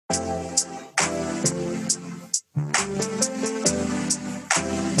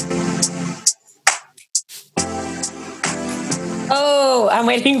Oh, I'm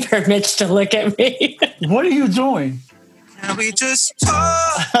waiting for Mitch to look at me. What are you doing? Can we just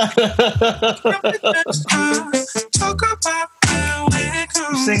talk? Talk about where we're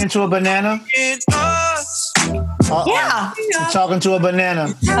going. Singing to a banana? Yeah. You're talking to a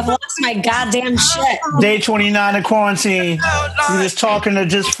banana. I've lost my goddamn shit. Day 29 of quarantine. You're just talking to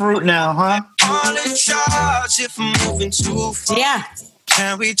just fruit now, huh? All in charge if I'm moving too far. Yeah.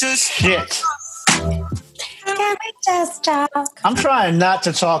 Can we just Shit. Can we just talk? I'm trying not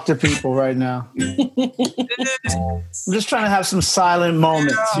to talk to people right now. I'm just trying to have some silent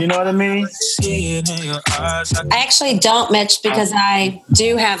moments. You know what I mean? see it in your eyes? I actually don't, Mitch, because I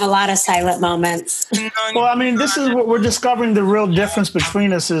do have a lot of silent moments. Well, I mean, this is what we're discovering. The real difference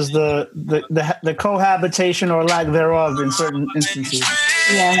between us is the cohabitation or lack thereof in certain instances.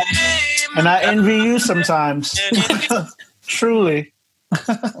 Yeah. And I envy you sometimes. Truly.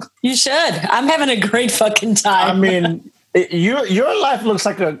 You should. I'm having a great fucking time. I mean, your life looks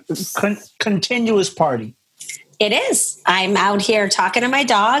like a continuous party. It is. I'm out here talking to my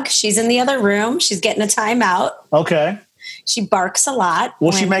dog. She's in the other room. She's getting a timeout. Okay. She barks a lot.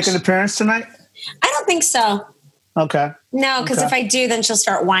 Will she make an appearance tonight? I don't think so. Okay. No, because if I do, then she'll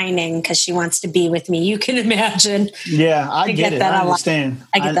start whining because she wants to be with me. You can imagine. Yeah, I get it. I understand.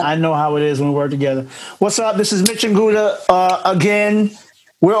 I know how it is when we work together. What's up? This is Mitch and Gooter. Again,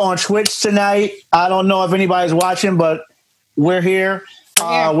 we're on Twitch tonight. I don't know if anybody's watching, but we're here.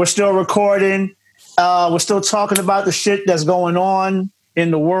 We're still recording. We're still talking about the shit that's going on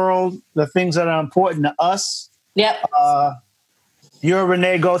in the world, the things that are important to us. Yep. You're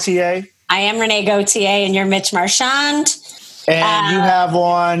Renee Gauthier. I am Renee Gauthier, and you're Mitch Marchand. And you have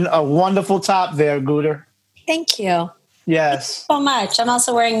on a wonderful top there, Gooter. Thank you. Yes. So much. I'm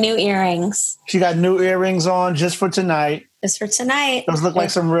also wearing new earrings. She got new earrings on just for tonight. Just for tonight. Those look like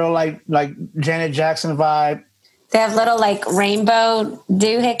some real like Janet Jackson vibe. They have little like rainbow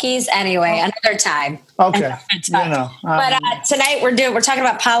doohickeys. Anyway, another time. Okay. You know, but tonight we're talking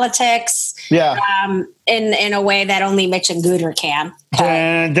about politics. Yeah. In a way that only Mitch and Gooter can.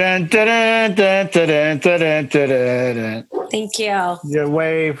 Dun, dun, dun, dun, dun, dun, dun, dun. Thank you. Yeah,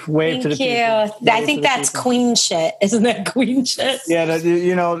 wave to the people. Thank you. I think that's Queen shit. Isn't that Queen shit? Yeah,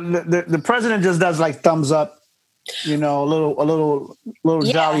 the president just does like thumbs up. You know, a little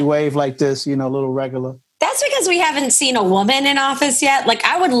jolly wave like this. You know, a little regular. That's because we haven't seen a woman in office yet. Like,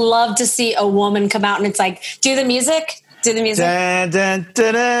 I would love to see a woman come out and it's like, do the music. Do the music. Dun, dun,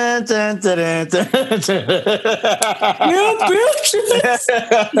 dun, dun, dun, dun, dun, dun.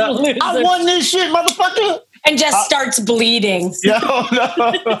 I won this shit, motherfucker. And just starts bleeding. Yo,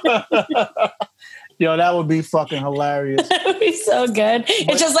 that would be fucking hilarious. That would be so good.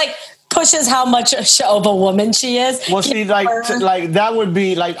 It just like pushes how much of a woman she is. Well, see, like that would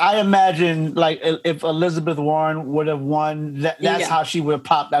be like, I imagine like if Elizabeth Warren would have won, that's how she would have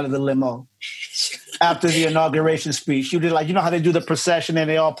popped out of the limo after the inauguration speech. She did like, you know how they do the procession and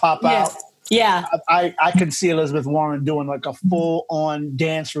they all pop out. Yeah. I could see Elizabeth Warren doing like a full on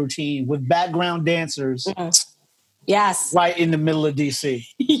dance routine with background dancers. Mm-hmm. Yes. Right in the middle of DC.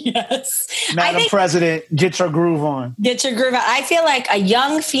 Yes. Madam President, get your groove on. Get your groove on. I feel like a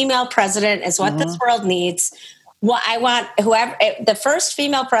young female president is what this world needs. Well, I want the first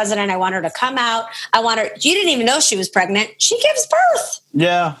female president, I want her to come out. I want her, you didn't even know she was pregnant. She gives birth.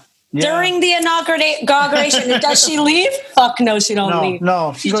 Yeah. During the inauguration. Does she leave? Fuck no, she don't leave.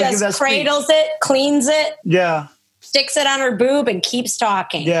 No, she just cradles it, cleans it. Yeah. Sticks it on her boob and keeps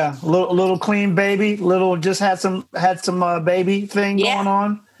talking. Yeah, little clean baby, just had some baby thing going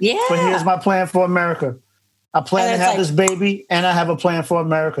on. Yeah. But here's my plan for America. I plan to have this baby, and I have a plan for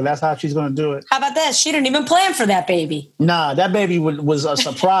America. That's how she's going to do it. How about this? She didn't even plan for that baby. Nah, that baby was a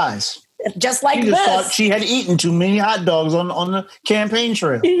surprise. Just like she this. Thought she had eaten too many hot dogs on the campaign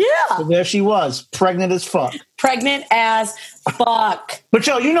trail. Yeah. So there she was, pregnant as fuck. Pregnant as fuck. But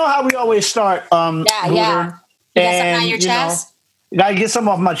yo, you know how we always start. Yeah. You got something on your chest? Gotta get some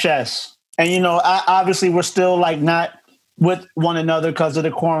off my chest. And, obviously we're still like not with one another because of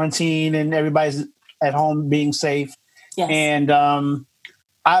the quarantine and everybody's at home being safe. Yes. And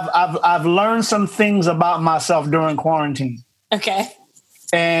I've learned some things about myself during quarantine. Okay.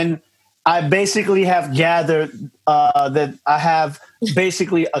 And I basically have gathered that I have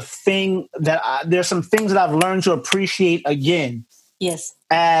basically a thing that there's some things that I've learned to appreciate again. Yes.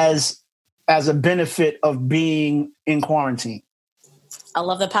 As a benefit of being in quarantine. I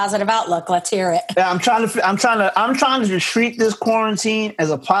love the positive outlook. Let's hear it. Yeah, I'm trying to treat this quarantine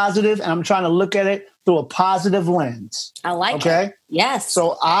as a positive, and I'm trying to look at it through a positive lens. I like it. Okay? Yes.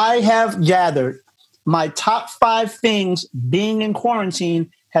 So I have gathered my top 5 things being in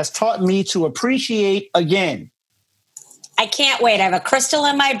quarantine has taught me to appreciate again. I can't wait. I have a crystal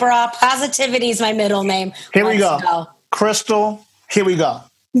in my bra. Positivity is my middle name. Here we go. Crystal, here we go.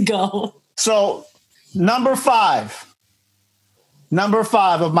 Go. So number 5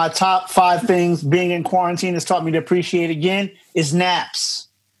 of my top 5 things being in quarantine has taught me to appreciate again is naps.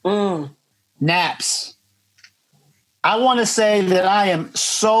 Naps. I want to say that I am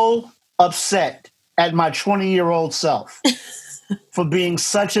so upset at my 20-year-old self for being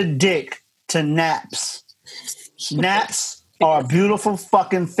such a dick to naps. Naps are a beautiful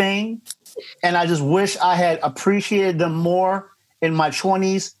fucking thing, and I just wish I had appreciated them more in my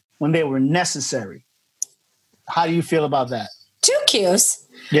 20s when they were necessary. How do you feel about that? 2 cues.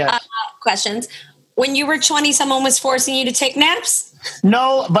 Yeah. Questions. When you were 20, someone was forcing you to take naps?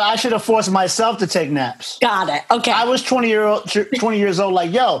 No, but I should have forced myself to take naps. Got it. Okay. I was 20 years old,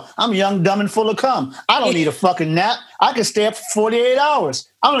 like, yo, I'm young, dumb, and full of cum. I don't need a fucking nap. I can stay up for 48 hours.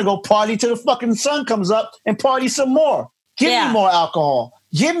 I'm going to go party till the fucking sun comes up and party some more. Give me more alcohol.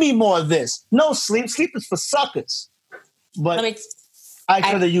 Give me more of this. No sleep. Sleep is for suckers. But I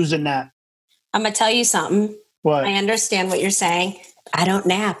could have used a nap. I'm going to tell you something. What? I understand what you're saying. I don't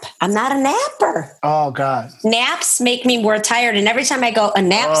nap. I'm not a napper. Oh, God. Naps make me more tired. And every time I go, a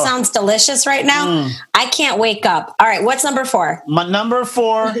nap sounds delicious right now, I can't wake up. All right. What's number 4? My number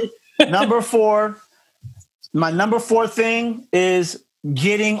 4 thing is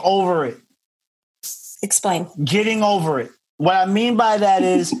getting over it. Explain. Getting over it. What I mean by that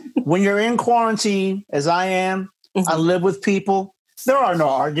is when you're in quarantine, as I am, I live with people, there are no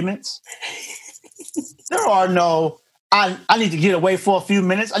arguments. There are no, I need to get away for a few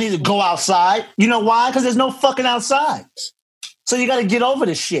minutes. I need to go outside. You know why? Because there's no fucking outside. So you got to get over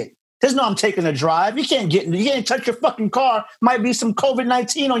this shit. There's no I'm taking a drive. You can't touch your fucking car. Might be some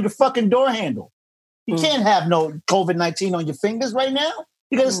COVID-19 on your fucking door handle. You can't have no COVID-19 on your fingers right now.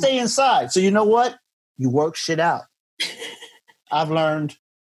 You got to stay inside. So you know what? You work shit out. I've learned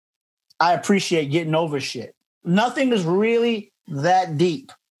I appreciate getting over shit. Nothing is really that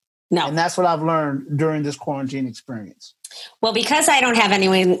deep. No. And that's what I've learned during this quarantine experience. Well, because I don't have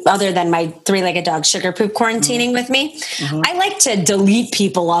anyone other than my 3-legged dog, Sugar Poop, quarantining with me, I like to delete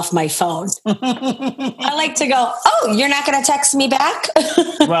people off my phone. I like to go, oh, you're not going to text me back?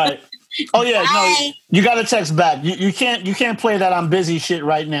 Right. Oh, yeah. Bye. No, you got to text back. You can't play that I'm busy shit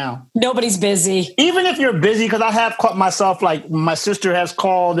right now. Nobody's busy. Even if you're busy, because I have caught myself, like my sister has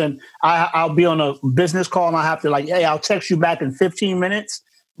called and I'll be on a business call and I have to like, hey, I'll text you back in 15 minutes.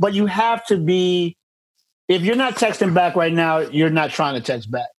 But you have to be, if you're not texting back right now, you're not trying to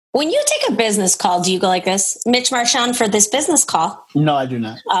text back. When you take a business call, do you go like this? Mitch Marchand for this business call? No, I do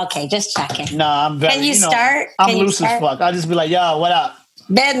not. Okay, just checking. No, I'm very, Can you start? I'm loose as fuck. I'll just be like, yo, what up?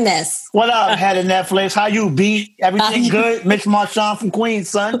 Business. What up, head of Netflix? How you be? Everything good? Mitch Marchand from Queens,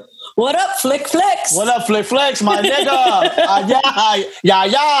 son. What up, Flick Flex? What up, Flick Flex, my nigga?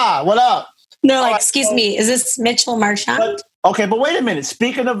 Yeah. What up? No, like, excuse me. Is this Mitchell Marchand? Okay, but wait a minute.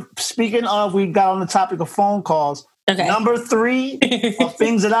 Speaking of, we got on the topic of phone calls. Okay. Number 3 of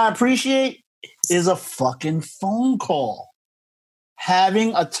things that I appreciate is a fucking phone call.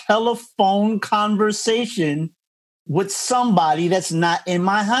 Having a telephone conversation with somebody that's not in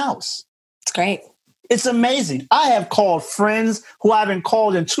my house. It's great. It's amazing. I have called friends who I haven't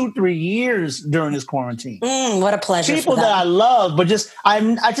called in 2-3 years during this quarantine. What a pleasure. People that I love, but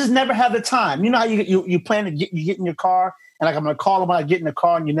I just never have the time. You know how you plan to get in your car and like I'm going to call them when I get in the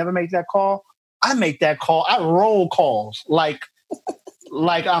car and you never make that call? I make that call. I roll calls like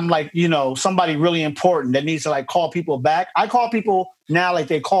I'm like, you know, somebody really important that needs to like call people back. I call people now like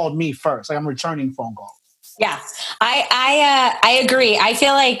they called me first. Like I'm returning phone calls. Yeah, I agree. I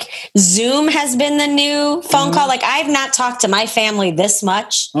feel like Zoom has been the new phone call. Like I've not talked to my family this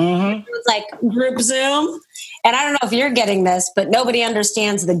much. It was like group Zoom. And I don't know if you're getting this, but nobody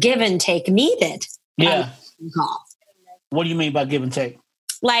understands the give and take needed. Yeah. What do you mean by give and take?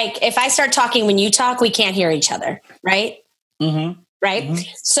 Like if I start talking when you talk, we can't hear each other. Right. Right.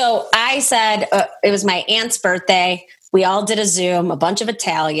 So I said, it was my aunt's birthday. We all did a Zoom, a bunch of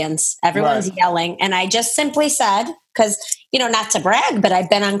Italians, everyone's yelling. And I just simply said, because, you know, not to brag, but I've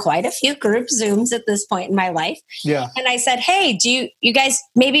been on quite a few group Zooms at this point in my life. Yeah. And I said, hey, do you guys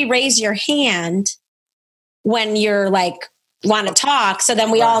maybe raise your hand when you're like, want to talk? So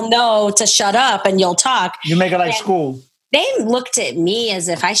then we all know to shut up and you'll talk. You make it like school. They looked at me as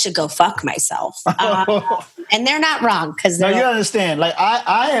if I should go fuck myself. And they're not wrong because no, you understand. Like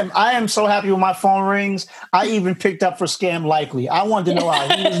I am so happy when my phone rings. I even picked up for Scam Likely. I wanted to know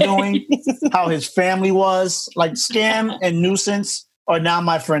how he was doing, how his family was. Like Scam and Nuisance are now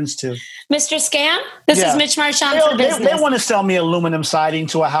my friends too. Mr. Scam, this is Mitch Marchand for business. They want to sell me aluminum siding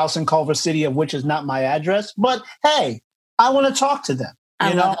to a house in Culver City, of which is not my address. But hey, I want to talk to them.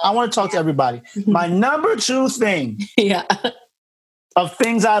 I want to talk to everybody. My number 2 thing of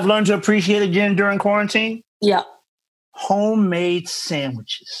things I've learned to appreciate again during quarantine. Yeah. Homemade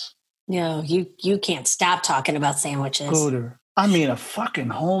sandwiches. No, you can't stop talking about sandwiches. Gooter. I mean, a fucking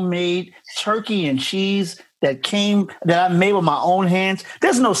homemade turkey and cheese that I made with my own hands.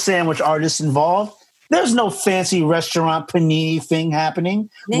 There's no sandwich artist involved. There's no fancy restaurant panini thing happening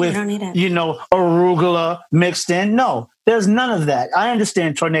with, arugula mixed in. No, there's none of that. I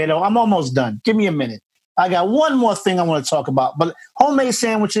understand, Tornado. I'm almost done. Give me a minute. I got one more thing I want to talk about. But homemade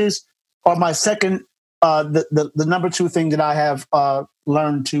sandwiches are my second, the number 2 thing that I have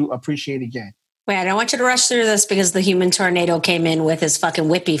learned to appreciate again. Wait, I don't want you to rush through this because the human tornado came in with his fucking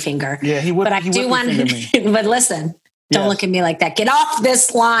whippy finger. Yeah, he whipped. But I do want to. But listen, don't look at me like that. Get off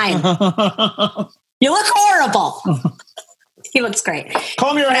this line. You look horrible. He looks great.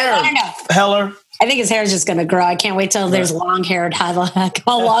 Comb your hair, Heller. I think his hair is just going to grow. I can't wait till there's long-haired Heller.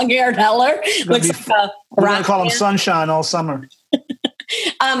 Long-haired Heller. Looks like we're going to call him Sunshine all summer.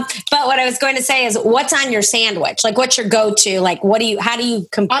 But what I was going to say is, what's on your sandwich? Like, what's your go-to? Like, how do you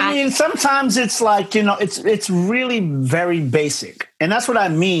compact? I mean, sometimes it's like, it's really very basic. And that's what I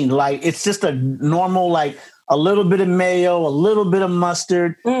mean. Like, it's just a normal, like a little bit of mayo, a little bit of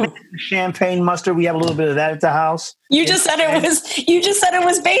mustard, champagne mustard. We have a little bit of that at the house. You just said it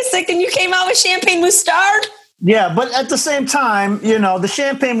was basic and you came out with champagne mustard. Yeah, but at the same time, the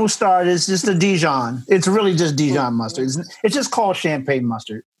champagne mustard is just a Dijon. It's really just Dijon mustard. It's just called champagne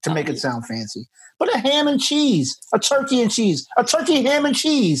mustard to make it sound fancy. But a ham and cheese, a turkey, ham and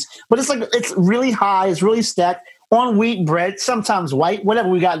cheese. But it's really high. It's really stacked on wheat bread, sometimes white, whatever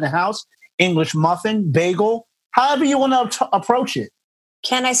we got in the house. English muffin, bagel, however you want to approach it.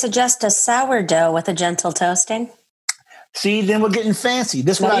 Can I suggest a sourdough with a gentle toasting? See, then we're getting fancy.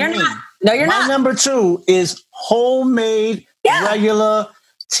 This is what I mean. No, you're not. My number 2 is homemade, regular,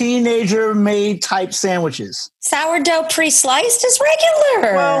 teenager-made type sandwiches. Sourdough pre-sliced is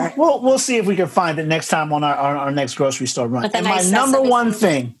regular. Well, we'll see if we can find it next time on our next grocery store run. And my number one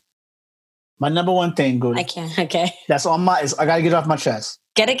thing, Gooter. I can't. Okay. That's on I got to get it off my chest.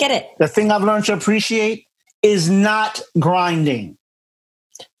 Get it. The thing I've learned to appreciate is not grinding.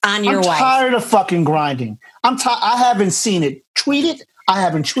 On your wife. I'm tired of fucking grinding. I haven't seen it tweeted. I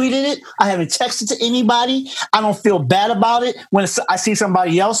haven't tweeted it. I haven't texted to anybody. I don't feel bad about it when I see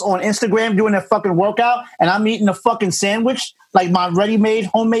somebody else on Instagram doing their fucking workout and I'm eating a fucking sandwich, like my ready-made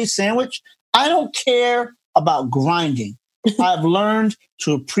homemade sandwich. I don't care about grinding. I've learned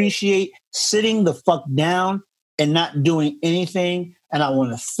to appreciate sitting the fuck down and not doing anything. And I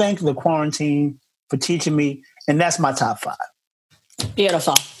want to thank the quarantine for teaching me. And that's my top 5.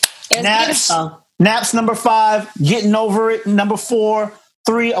 Beautiful. Naps number 5, getting over it. Number 4,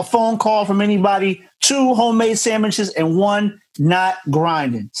 3, a phone call from anybody. 2, homemade sandwiches. And 1, not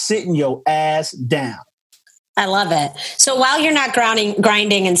grinding. Sitting your ass down. I love it. So while you're not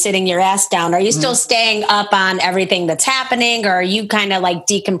grinding and sitting your ass down, are you still staying up on everything that's happening, or are you kind of like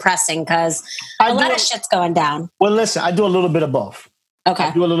decompressing because a lot of shit's going down? Well, listen, I do a little bit of both. Okay.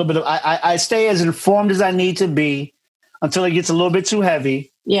 I do a little bit of. I stay as informed as I need to be until it gets a little bit too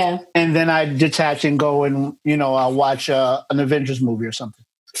heavy. Yeah. And then I detach and go and I'll watch an Avengers movie or something.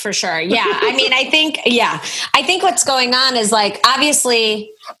 For sure. Yeah. I mean, I think what's going on is like,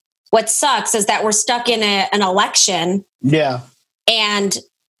 obviously what sucks is that we're stuck in an election. Yeah. And,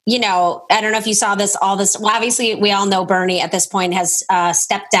 I don't know if you saw all this. Well, obviously we all know Bernie at this point has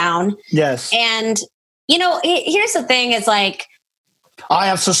stepped down. Yes. And, here's the thing is like,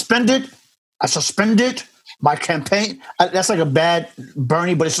 I suspended my campaign. That's like a bad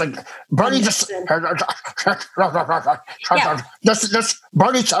Bernie, but it's like Bernie just this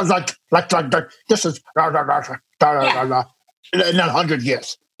Bernie sounds like this is in 100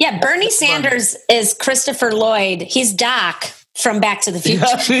 years. Yeah, Bernie Sanders is Christopher Lloyd. He's Doc from Back to the Future.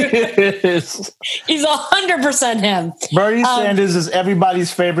 Yes, he is. He's 100% him. Bernie Sanders is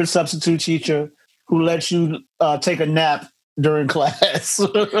everybody's favorite substitute teacher who lets you take a nap during class.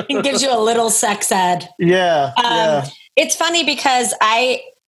 He gives you a little sex ed. Yeah. It's funny because I've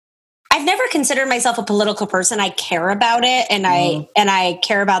never considered myself a political person. I care about it and I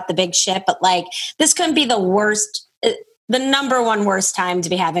care about the big shit, but like this couldn't be the worst the number one worst time to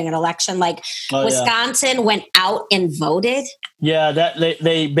be having an election. Like Wisconsin went out and voted. Yeah, that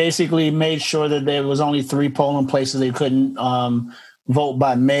they basically made sure that there was only 3 polling places they couldn't vote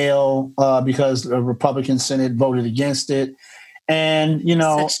by mail because the Republican Senate voted against it. And,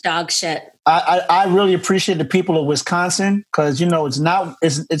 such dog shit. I really appreciate the people of Wisconsin because,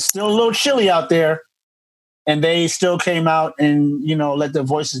 it's still a little chilly out there. And they still came out and, let their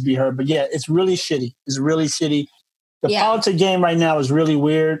voices be heard. But yeah, it's really shitty. It's really shitty. The politics game right now is really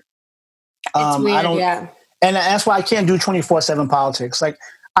weird. It's weird, And that's why I can't do 24/7 politics. Like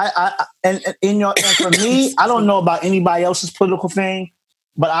and for me, I don't know about anybody else's political thing,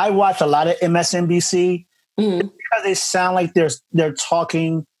 but I watch a lot of MSNBC because they sound like they're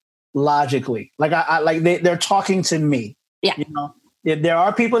talking logically. Like they're talking to me. Yeah. There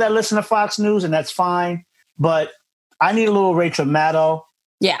are people that listen to Fox News, and that's fine. But I need a little Rachel Maddow.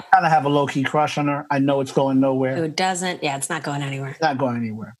 Yeah. I kind of have a low-key crush on her. I know it's going nowhere. Who doesn't? Yeah, it's not going anywhere. It's not going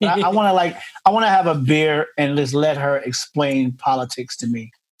anywhere. But I want to have a beer and just let her explain politics to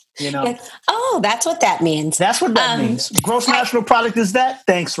me. Oh, that's what that means. That's what that means. Gross national product is that?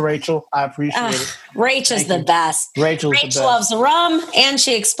 Thanks, Rachel. I appreciate it. Rachel's the best. Rachel loves rum, and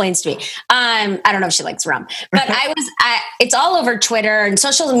she explains to me. I don't know if she likes rum, but it's all over Twitter, and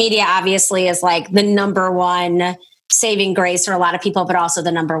social media obviously is like the number one saving grace for a lot of people, but also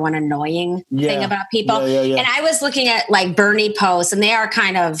the number one annoying thing about people. Yeah. And I was looking at like Bernie posts, and they are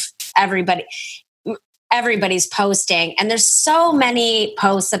kind of everybody's posting, and there's so many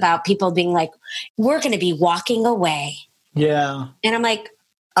posts about people being like, we're going to be walking away. Yeah. And I'm like,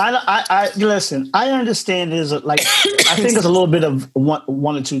 I listen, I understand is like, I think it's a little bit of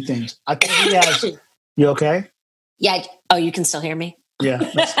one or two things. I think he has, you okay? Yeah. Oh, you can still hear me? Yeah.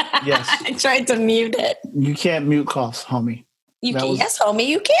 Yes. I tried to mute it. You can't mute coughs, homie. Yes, homie,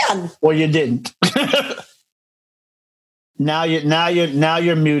 you can. Or you didn't. Now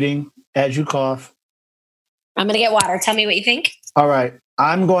you're muting as you cough. I'm going to get water. Tell me what you think. All right.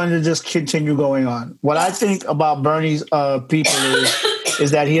 I'm going to just continue going on. What I think about Bernie's people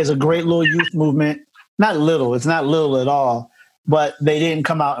is that he has a great little youth movement. Not little. It's not little at all. But they didn't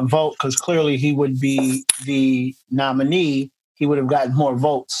come out and vote because clearly he would be the nominee. He would have gotten more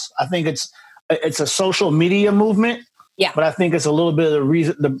votes. I think it's a social media movement. Yeah. But I think it's a little bit of the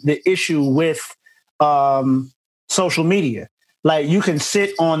reason, the issue with social media. Like you can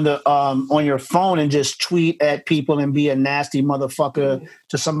sit on your phone and just tweet at people and be a nasty motherfucker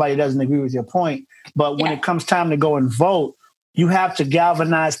to somebody who doesn't agree with your point. But when it comes time to go and vote, you have to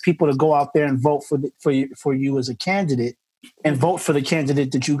galvanize people to go out there and vote for you as a candidate and vote for the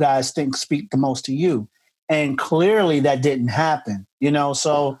candidate that you guys think speak the most to you. And clearly that didn't happen,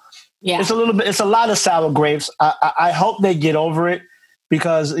 so it's a lot of sour grapes. I hope they get over it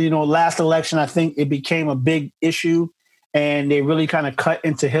because, last election, I think it became a big issue and they really kind of cut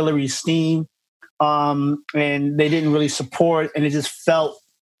into Hillary's steam. And they didn't really support, and it felt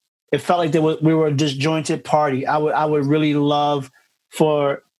like we were a disjointed party. I would really love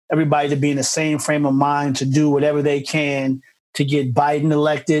for everybody to be in the same frame of mind to do whatever they can to get Biden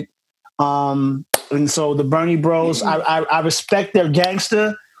elected. And so the Bernie Bros, I respect their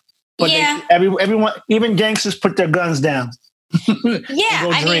gangster, but everyone, even gangsters, put their guns down.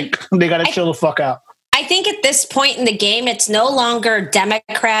 Go drink. They got to chill the fuck out. I think at this point in the game, it's no longer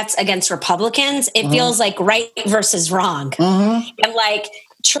Democrats against Republicans. It feels like right versus wrong. And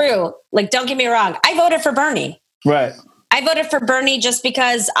true, don't get me wrong. I voted for Bernie. Right. I voted for Bernie just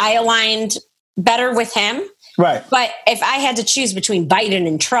because I aligned better with him. Right. But if I had to choose between Biden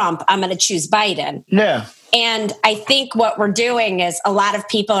and Trump, I'm going to choose Biden. Yeah. And I think what we're doing is a lot of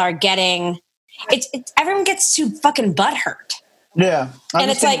people are getting, everyone gets too fucking butthurt. Yeah.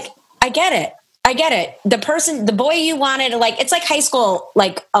 And it's like, I get it. The boy you wanted, it's like high school,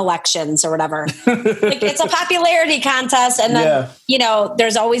 elections or whatever. It's a popularity contest. And then,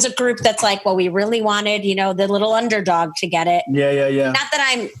 there's always a group that's like, well, we really wanted, the little underdog to get it. Yeah. Not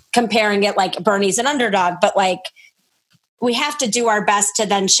that I'm comparing it like Bernie's an underdog, but we have to do our best to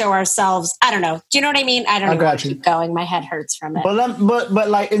then show ourselves. I don't know. Do you know what I mean? I don't know. Keep going. My head hurts from it.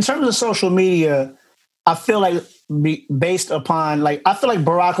 But in terms of social media, I feel like based upon I feel like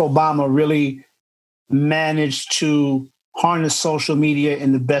Barack Obama really managed to harness social media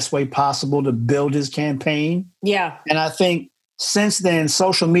in the best way possible to build his campaign. Yeah. And I think since then,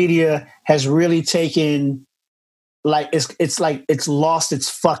 social media has really taken it's lost its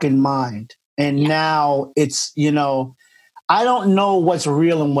fucking mind. And now it's, I don't know what's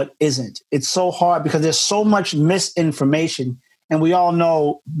real and what isn't. It's so hard because there's so much misinformation. And we all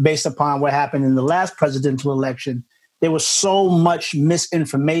know, based upon what happened in the last presidential election, there was so much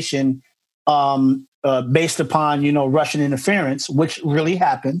misinformation based upon, Russian interference, which really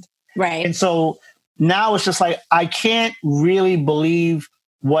happened. Right. And so now it's just like, I can't really believe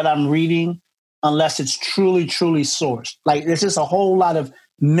what I'm reading unless it's truly, truly sourced. Like, there's just a whole lot of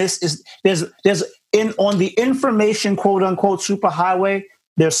on the information, quote unquote, superhighway,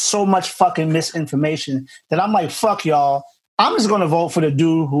 there's so much fucking misinformation that I'm like, fuck y'all. I'm just going to vote for the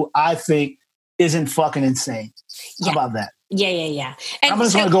dude who I think isn't fucking insane. How about that? Yeah. And I'm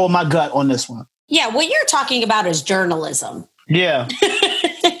just going to go with my gut on this one. Yeah, what you're talking about is journalism. Yeah.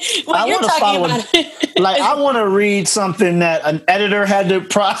 What you're talking about. Like, I want to read something that an editor had to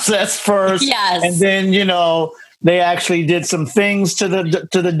process first. Yes. And then, they actually did some things to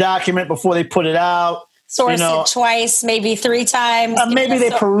the document before they put it out. Sourced it twice, maybe 3 times. Maybe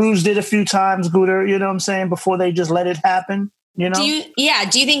they perused it a few times, Gooter, you know what I'm saying, before they just let it happen, Do you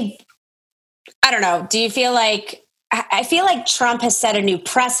think, I don't know, do you feel like, I feel like Trump has set a new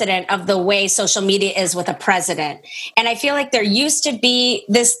precedent of the way social media is with a president. And I feel like there used to be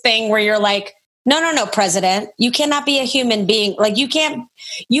this thing where you're like, no, president, you cannot be a human being. Like, you can't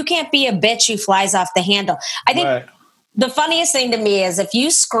be a bitch who flies off the handle. I think the funniest thing to me is if you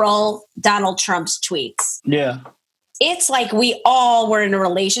scroll Donald Trump's tweets. Yeah. It's like we all were in a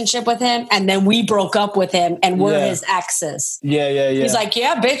relationship with him and then we broke up with him and we're his exes. Yeah. He's like,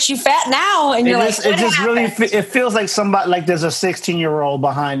 yeah, bitch, you fat now. And you're it feels like somebody, like there's a 16-year-old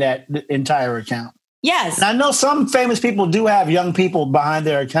behind that entire account. Yes. And I know some famous people do have young people behind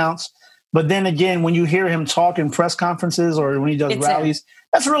their accounts. But then again, when you hear him talk in press conferences or when he does rallies,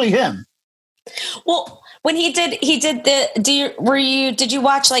 that's really him. Well, when did you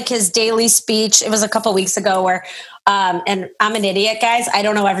watch like his daily speech? It was a couple weeks ago where, and I'm an idiot, guys. I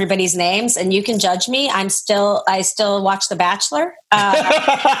don't know everybody's names and you can judge me. I still watch The Bachelor.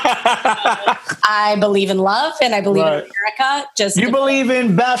 I believe in love and I believe in America. You believe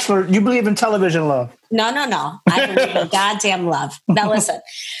in Bachelor. You believe in television love. No. I believe in goddamn love. Now listen,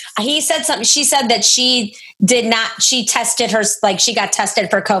 he said something. She said that she tested her, like she got tested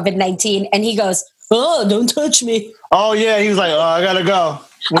for COVID-19 and he goes, oh, don't touch me. Oh yeah. He was like, oh, I gotta go.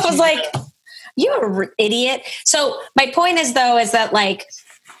 I was like, you're an idiot. So my point is that like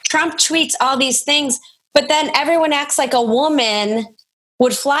Trump tweets all these things, but then everyone acts like a woman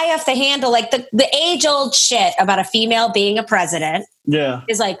would fly off the handle. Like the age old shit about a female being a president. Yeah.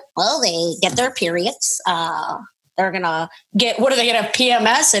 Is like, well, they get their periods. They're going to get, what are they going to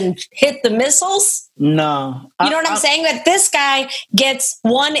PMS and hit the missiles? No. You know what I'm saying? That this guy gets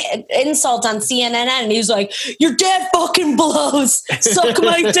one insult on CNN and he's like, your dad fucking blows. Suck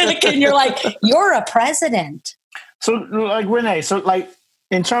my dick. And you're like, you're a president. So like Renee,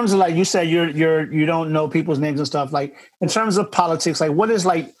 in terms of like you said, you don't know people's names and stuff. Like in terms of politics, like what is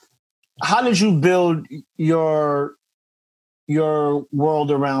like, how did you build your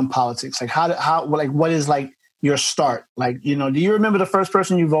world around politics? Like how what is like your start? Like, do you remember the first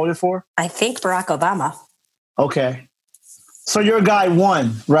person you voted for? I think Barack Obama. Okay. So your guy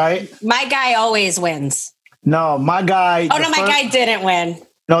won, right? My guy always wins. No, my guy. Oh, no, my guy didn't win.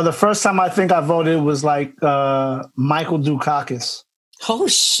 No, the first time I think I voted was like Michael Dukakis. Oh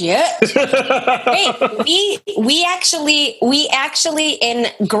shit! Wait, we actually in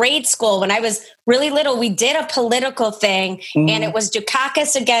grade school when I was really little, we did a political thing, and it was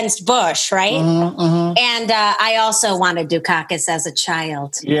Dukakis against Bush, right? And I also wanted Dukakis as a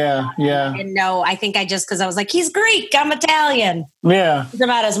child. Yeah. And no, I think because I was like, he's Greek, I'm Italian. Yeah, it's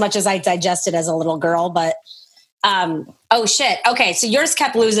about as much as I digested as a little girl, but. Oh shit. Okay. So yours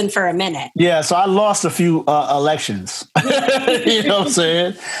kept losing for a minute. Yeah. So I lost a few elections, you know what I'm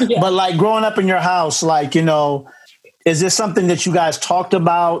saying? Yeah. But like growing up in your house, like, is this something that you guys talked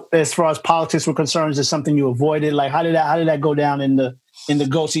about as far as politics were concerned? Is it something you avoided? Like, how did that go down in the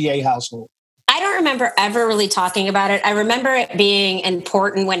Gautier household? I don't remember ever really talking about it. I remember it being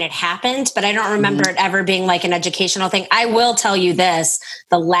important when it happened, but I don't remember it ever being like an educational thing. I will tell you this,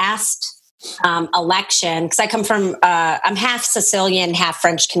 the last election, because I come from, I'm half Sicilian, half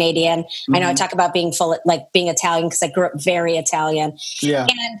French Canadian. I know I talk about being being Italian because I grew up very Italian. Yeah.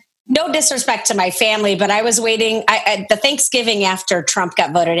 And no disrespect to my family, but I was waiting. The Thanksgiving after Trump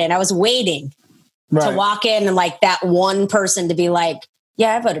got voted in, I was waiting to walk in and like that one person to be like,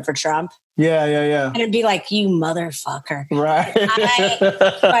 yeah, I voted for Trump. Yeah. And it'd be like, you motherfucker. Right.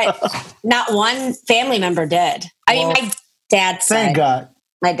 But not one family member did. I mean, my dad's side. Thank God.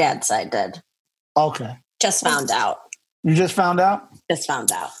 My dad's side did. Okay. Just found out. You just found out? Just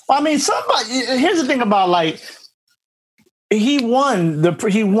found out. Well, I mean, here's the thing about like, he won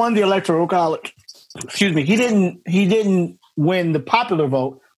the electoral college. Excuse me. He didn't win the popular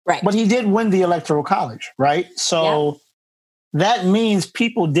vote. Right. But he did win the electoral college, right? So that means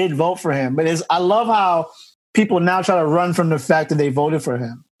people did vote for him. But I love how people now try to run from the fact that they voted for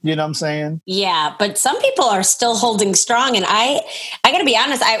him. You know what I'm saying? Yeah, but some people are still holding strong. And I got to be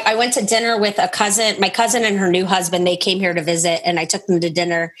honest, I went to dinner with my cousin and her new husband. They came here to visit and I took them to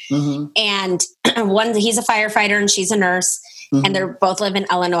dinner. Mm-hmm. And he's a firefighter and she's a nurse. Mm-hmm. And they're both live in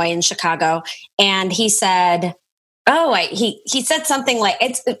Illinois and Chicago. And he said, he said something like,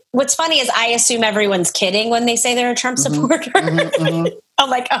 what's funny is I assume everyone's kidding when they say they're a Trump supporter. Mm-hmm, mm-hmm. I'm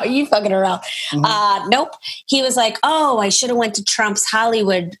like, oh, you fucking around. Mm-hmm. Nope. He was like, oh, I should have went to Trump's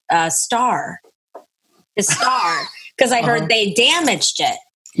Hollywood star. Because I heard they damaged it.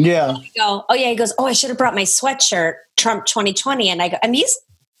 Yeah. I go, oh yeah. He goes, oh, I should have brought my sweatshirt, Trump 2020. And I go, and these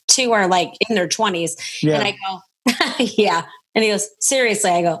two are like in their 20s. Yeah. And I go, yeah. And he goes, seriously?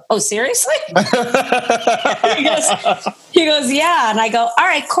 I go, oh, seriously? he goes, yeah. And I go, all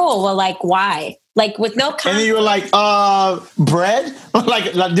right, cool. Well, like, why? Like, with no And then you were like, bread?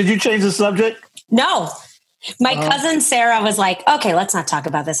 like, did you change the subject? No. My cousin Sarah was like, okay, let's not talk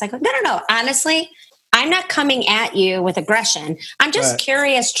about this. I go, no. Honestly, I'm not coming at you with aggression. I'm just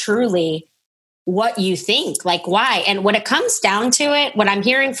curious, truly, what you think. Like, why? And when it comes down to it, what I'm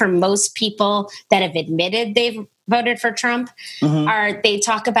hearing from most people that have admitted they've voted for Trump they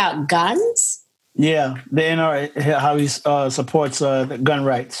talk about guns. Yeah, the NRA, how he supports the gun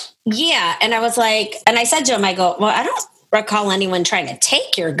rights. Yeah, and I was like, and I said to him, I go, well, I don't recall anyone trying to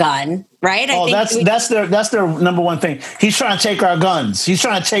take your gun, right? That's their number one thing. He's trying to take our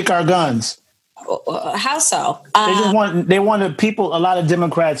guns. How so? They want people. A lot of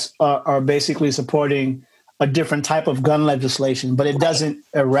Democrats are basically supporting a different type of gun legislation, but it doesn't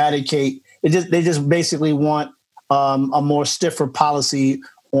eradicate. They just basically want a more stiffer policy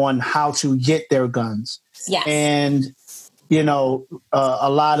on how to get their guns. Yes. And, a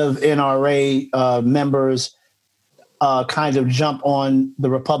lot of NRA members kind of jump on the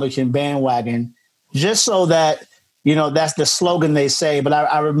Republican bandwagon just so that, that's the slogan they say. But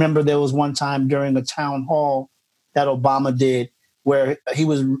I remember there was one time during a town hall that Obama did where he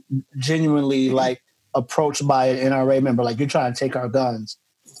was genuinely like approached by an NRA member, like, you're trying to take our guns.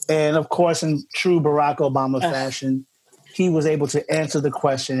 And of course, in true Barack Obama fashion, he was able to answer the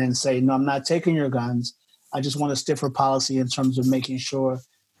question and say, no, I'm not taking your guns. I just want a stiffer policy in terms of making sure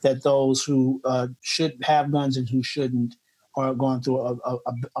that those who should have guns and who shouldn't are going through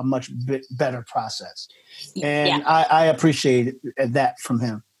a much better process. And I appreciate that from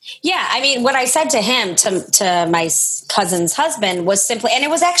him. Yeah, I mean, what I said to him, to my cousin's husband, was simply, and it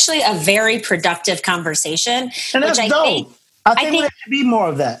was actually a very productive conversation. And that's dope. I think there should be more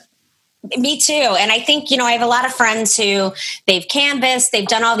of that. Me too. And I think, I have a lot of friends who they've canvassed, they've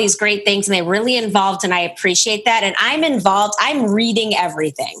done all these great things, and they're really involved, and I appreciate that. And I'm involved. I'm reading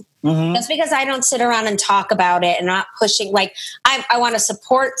everything. Mm-hmm. Just because I don't sit around and talk about it and not pushing, like, I want to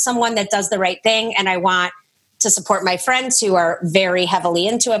support someone that does the right thing, and I want to support my friends who are very heavily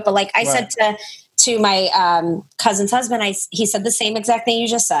into it. But like I said to my cousin's husband, he said the same exact thing you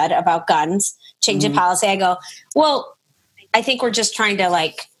just said about guns, changing policy. I go, well, I think we're just trying to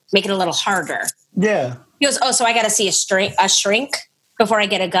like make it a little harder. Yeah. He goes, oh, so I got to see a shrink before I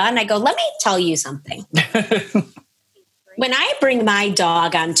get a gun? I go, let me tell you something. When I bring my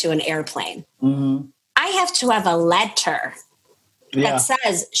dog onto an airplane, I have to have a letter that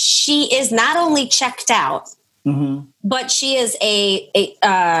says she is not only checked out, but she is a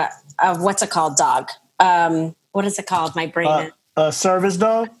what's it called dog? What is it called? My brain. A service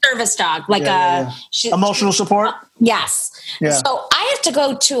dog? Service dog. Like emotional support? Yes. Yeah. So I have to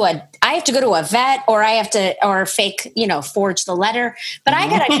go to a vet, or I have to, or fake, forge the letter. But I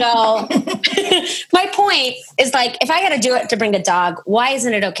gotta go. My point is, like, if I gotta do it to bring a dog, why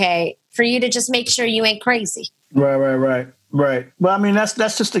isn't it okay for you to just make sure you ain't crazy? Right. Well, I mean, that's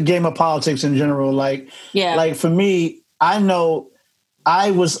just a game of politics in general. Like, like for me, I know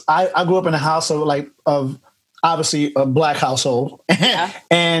I grew up in a house of obviously a black household. Yeah.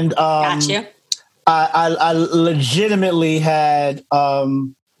 And got you. I legitimately had a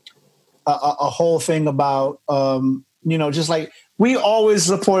whole thing about just like we always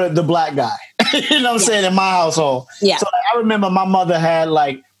supported the black guy. You know what I'm saying, in my household. Yeah. So I remember my mother had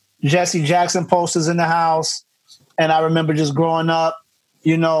like Jesse Jackson posters in the house, and I remember just growing up,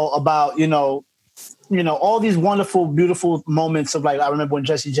 about all these wonderful, beautiful moments of, like, I remember when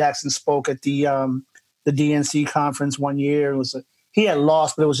Jesse Jackson spoke at the DNC conference one year. He had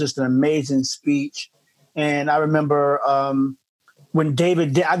lost, but it was just an amazing speech. And I remember when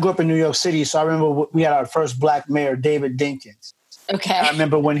I grew up in New York City, so I remember we had our first black mayor, David Dinkins. Okay. I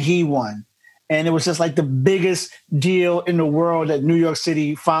remember when he won. And it was just like the biggest deal in the world that New York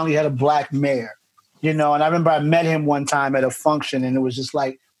City finally had a black mayor. you know, and I remember I met him one time at a function and it was just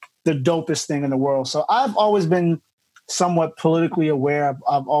like the dopest thing in the world. So I've always been somewhat politically aware.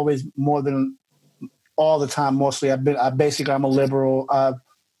 I've always, more than all the time, mostly I'm a liberal.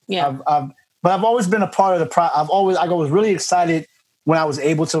 But I've always been a part of the I was really excited when I was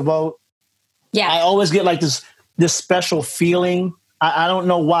able to vote. Yeah. I always get like this special feeling. I don't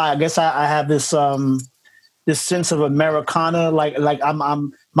know why. I guess I have this sense of Americana, like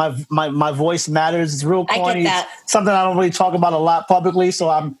I'm my voice matters. It's real corny. It's something I don't really talk about a lot publicly, so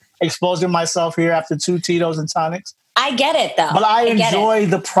I'm exposing myself here after 2 Tito's and tonics. I get it though. But I enjoy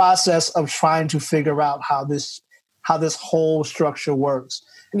the process of trying to figure out how this whole structure works.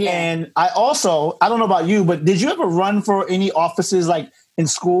 Yeah. And I don't know about you, but did you ever run for any offices like in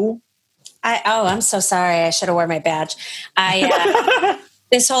school? I'm so sorry. I should have worn my badge.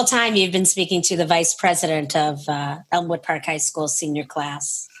 This whole time you've been speaking to the vice president of Elmwood Park High School senior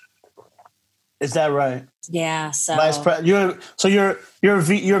class. Is that right? Yeah. So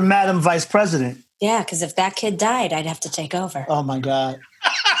you're Madam Vice President. Yeah, because if that kid died, I'd have to take over. Oh my God.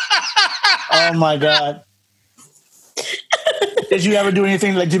 Oh my God. Did you ever do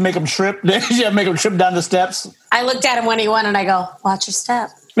anything like, did you make him trip? Did you ever make him trip down the steps? I looked at him when he won and I go, watch your step.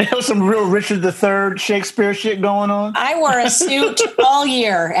 There was some real Richard III Shakespeare shit going on. I wore a suit all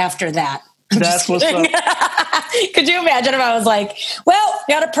year after that. That's what's up. Could you imagine if I was like, well,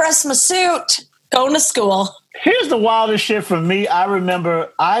 got to press my suit, going to school. Here's the wildest shit for me. I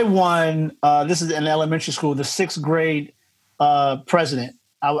remember I won, this is in elementary school, the 6th grade president.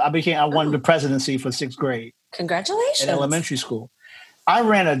 I won the presidency for 6th grade. Congratulations. In elementary school. I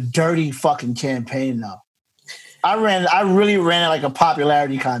ran a dirty fucking campaign though. I really ran it like a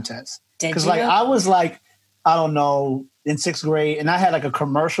popularity contest. Because like I was like, I don't know, in 6th grade, and I had like a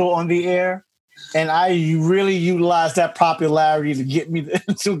commercial on the air, and I really utilized that popularity to get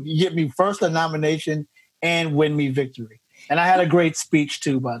me first the nomination and win me victory. And I had a great speech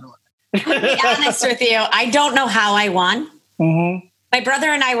too, by the way. I'll be honest with you, I don't know how I won. Mm-hmm. My brother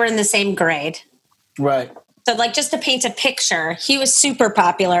and I were in the same grade. Right. So like just to paint a picture, he was super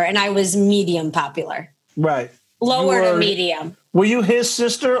popular and I was medium popular. Right. Lower to medium. Were you his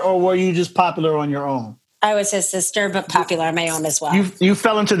sister or were you just popular on your own? I was his sister, but popular on my own as well. You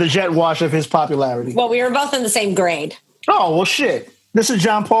fell into the jet wash of his popularity. Well, we were both in the same grade. Oh, well, shit. This is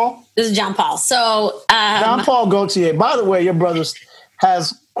John Paul? This is John Paul. So John Paul Gaultier. By the way, your brother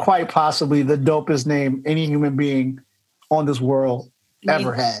has quite possibly the dopest name any human being on this world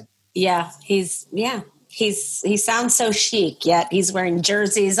ever had. Yeah, he sounds so chic, yet he's wearing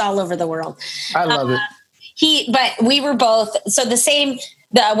jerseys all over the world. I love it. But we were both, so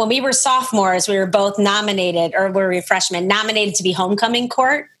when we were sophomores, we were both nominated, or were we freshmen, nominated to be homecoming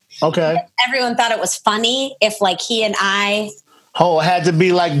court. Okay. Everyone thought it was funny if like he and I had to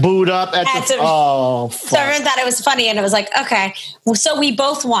be like booed up at fuck. So everyone thought it was funny, and it was like, okay. So we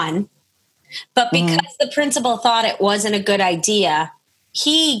both won. But because the principal thought it wasn't a good idea,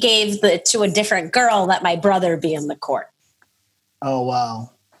 he gave it to a different girl, let my brother be in the court. Oh,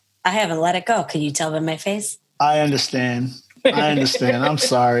 wow. I haven't let it go. Can you tell by my face? I understand. I'm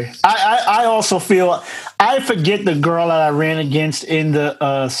sorry. I also feel, I forget the girl that I ran against in the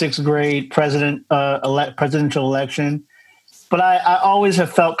 6th grade presidential election, but I always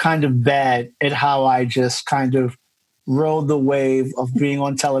have felt kind of bad at how I just kind of rode the wave of being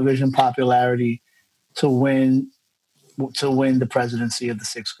on television popularity to win the presidency of the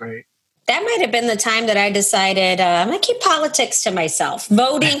 6th grade. That might have been the time that I decided I'm going to keep politics to myself.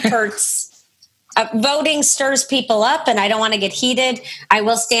 Voting hurts. Voting stirs people up, and I don't want to get heated. I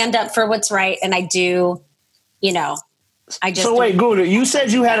will stand up for what's right, and I do, So wait, Gooter, you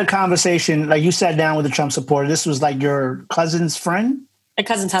said you had a conversation, like you sat down with a Trump supporter. This was like your cousin's friend? My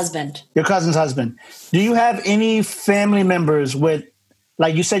cousin's husband. Your cousin's husband. Do you have any family members with,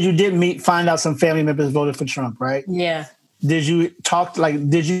 like you said, you did find out some family members voted for Trump, right? Yeah. Did you talk, like,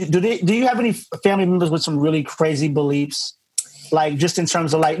 do you have any family members with some really crazy beliefs? Like, just in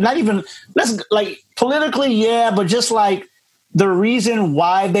terms of, like, not even, politically, yeah, but just, like, the reason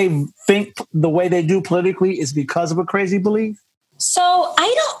why they think the way they do politically is because of a crazy belief? So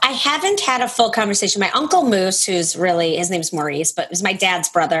I haven't had a full conversation. My Uncle Moose, his name's Maurice, but it was my dad's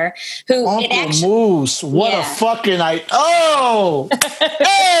brother. Moose, what a fucking hey,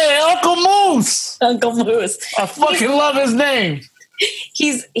 Uncle Moose. Uncle Moose. I fucking love his name.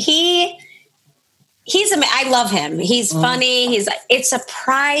 I love him. He's funny. It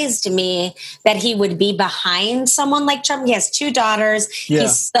surprised me that he would be behind someone like Trump. He has 2 daughters.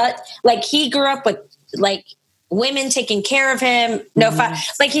 Yeah. He grew up with women taking care of him.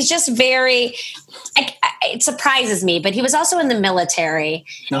 Like he's just very. It surprises me, but he was also in the military,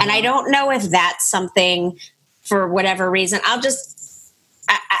 and I don't know if that's something for whatever reason. I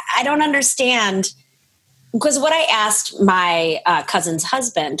don't understand. Because what I asked my cousin's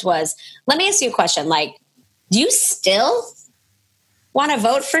husband was, let me ask you a question. Like, do you still want to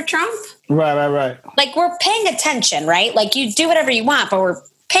vote for Trump? Right. Like, we're paying attention, right? Like, you do whatever you want, but we're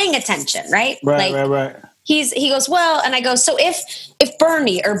paying attention, right? Right. He goes, well, and I go, so if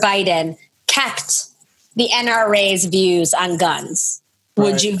Bernie or Biden kept the NRA's views on guns,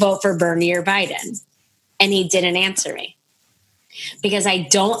 would you vote for Bernie or Biden? And he didn't answer me. Because I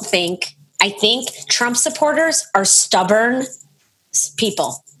think Trump supporters are stubborn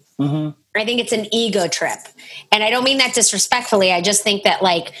people. Mm-hmm. I think it's an ego trip. And I don't mean that disrespectfully. I just think that,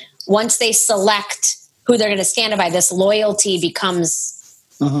 like, once they select who they're going to stand by, this loyalty becomes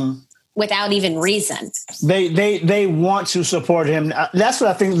without even reason. They want to support him. That's what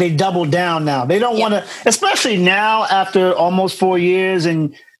I think. They double down now. They don't want to, especially now after almost 4 years,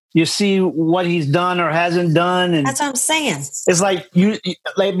 and you see what he's done or hasn't done. And that's what I'm saying. It's like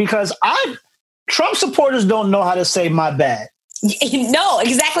because Trump supporters don't know how to say my bad. No,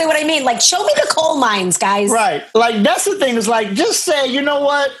 exactly what I mean. Like, show me the coal mines, guys. Right. Like, that's the thing. It's like, just say, you know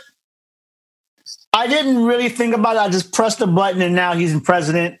what? I didn't really think about it. I just pressed the button and now he's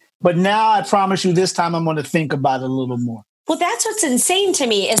president. But now I promise you this time I'm going to think about it a little more. Well, that's what's insane to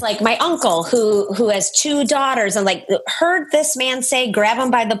me is, like, my uncle who has 2 daughters and, like, heard this man say, grab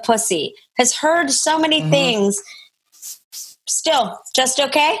him by the pussy, has heard so many things. Still, just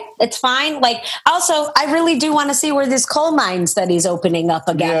okay. It's fine. Like, also, I really do want to see where this coal mines that he's opening up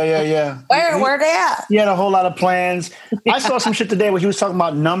again. Yeah. Where they at? He had a whole lot of plans. I saw some shit today where he was talking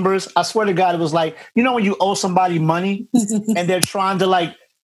about numbers. I swear to God, it was like, you know, when you owe somebody money and they're trying to, like,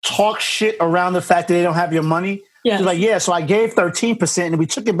 talk shit around the fact that they don't have your money. Yeah. He's like, so I gave 13% and we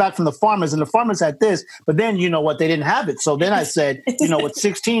took it back from the farmers and the farmers had this, but then you know what, they didn't have it. So then I said, you know, with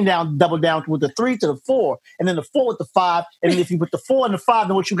 16 down, double down with the 3 to the 4 and then the 4 with the 5. And then if you put the 4 and the 5,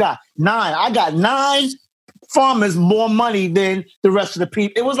 then what you got? 9. I got 9 farmers more money than the rest of the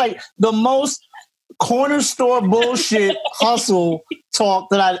people. It was like the most corner store bullshit hustle talk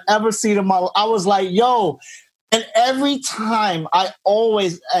that I'd ever seen in my life. I was like, yo, and every time I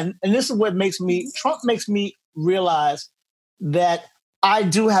always, and this is what Trump makes me realize that I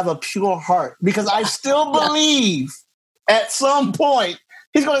do have a pure heart because I still believe at some point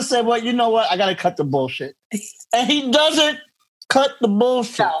he's going to say, well, you know what? I got to cut the bullshit. And he doesn't cut the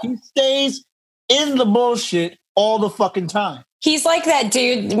bullshit. No. He stays in the bullshit all the fucking time. He's like that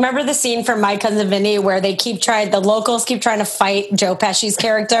dude. Remember the scene from My Cousin Vinny where the locals keep trying to fight Joe Pesci's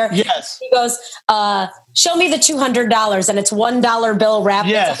character? Yes. He goes, show me the $200 and it's $1 bill wrapped.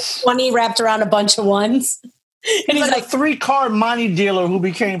 Yes. It's like 20 wrapped around a bunch of ones. And he's like a 3-car money dealer who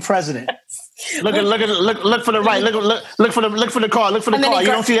became president. Look for the right. Look for the car. Look for the car. You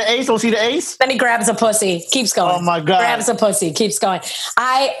don't see the ace. Don't see the ace. Then he grabs a pussy. Keeps going. Oh my God. Grabs a pussy. Keeps going.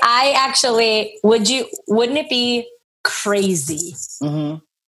 I actually wouldn't it be crazy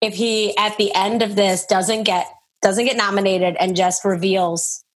if he at the end of this doesn't get nominated and just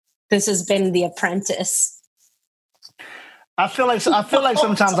reveals this has been The Apprentice? I feel like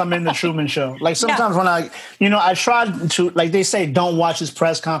sometimes I'm in the Truman Show. Like sometimes when I try to, like they say, don't watch his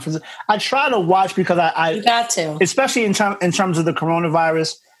press conferences. I try to watch because you got to, especially in terms of the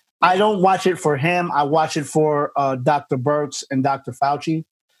coronavirus. I don't watch it for him. I watch it for Dr. Birx and Dr. Fauci.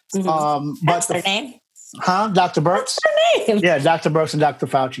 That's their name. Huh? Dr. Birx? What's their name? Yeah, Dr. Birx and Dr.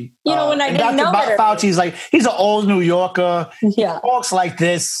 Fauci. You know, when I didn't know Dr. Fauci's like, he's an old New Yorker. Yeah. He talks like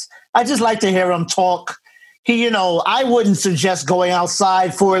this. I just like to hear him talk. I wouldn't suggest going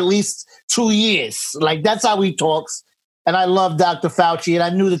outside for at least 2 years. Like, that's how he talks. And I love Dr. Fauci, and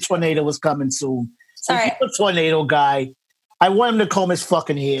I knew the tornado was coming soon. Sorry. He's a tornado guy. I want him to comb his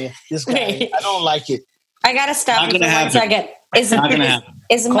fucking hair. This guy, I don't like it. I got to stop you for 1 second.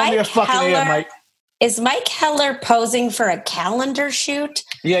 Is Mike Heller posing for a calendar shoot?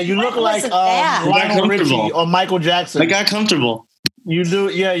 Yeah, you look like Lionel Richie or Michael Jackson. I got comfortable. You do,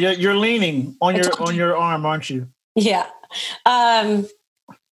 yeah. You're leaning on your arm, aren't you? Yeah. Do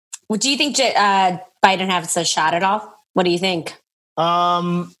you think Biden has a shot at all? What do you think?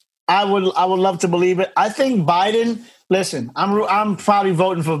 I would love to believe it. I think Biden. Listen, I'm probably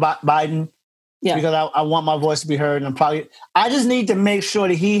voting for Biden because I want my voice to be heard, and I just need to make sure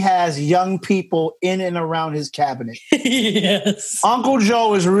that he has young people in and around his cabinet. Yes. Uncle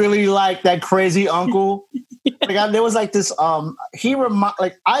Joe is really like that crazy uncle. There was like this.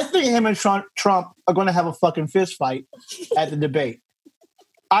 I think him and Trump are going to have a fucking fist fight at the debate.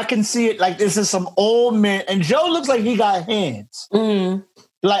 I can see it like this is some old man, and Joe looks like he got hands. Mm-hmm.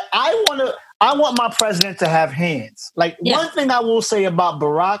 Like I want my president to have hands. Like one thing I will say about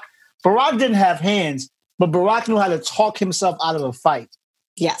Barack didn't have hands, but Barack knew how to talk himself out of a fight.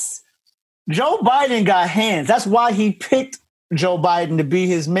 Yes. Joe Biden got hands. That's why he picked Joe Biden to be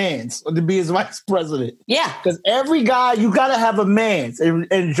his mans, or to be his vice president. Yeah. Because every guy, you got to have a mans.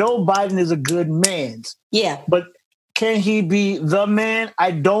 And Joe Biden is a good mans. Yeah. But can he be the man?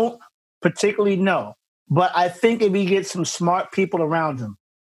 I don't particularly know. But I think if he gets some smart people around him,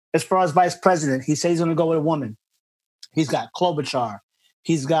 as far as vice president, he says he's going to go with a woman. He's got Klobuchar.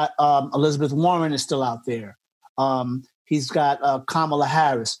 He's got Elizabeth Warren is still out there. He's got Kamala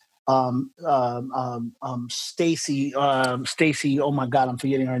Harris. Stacey. Oh my God, I'm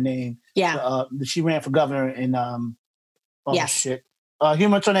forgetting her name. Yeah. She ran for governor in. Yes. Shit.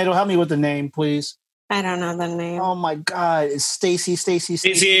 Human Tornado, help me with the name, please. I don't know the name. Oh my God, it's Stacey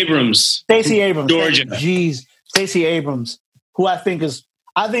Abrams. Stacey Abrams, Georgia. Jeez, Stacey Abrams, who I think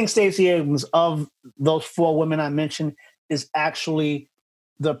Stacey Abrams, of those four women I mentioned, is actually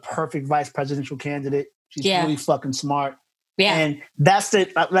the perfect vice presidential candidate. She's really fucking smart. Yeah. And that's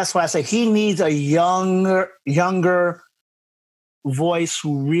why I say he needs a younger voice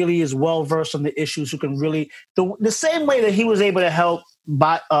who really is well versed on the issues, who can really the same way that he was able to help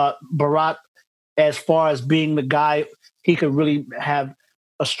Barack as far as being the guy he could really have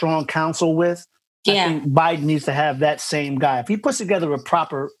a strong counsel with. Yeah. I think Biden needs to have that same guy. If he puts together a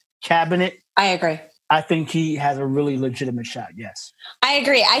proper cabinet, I agree. I think he has a really legitimate shot. Yes. I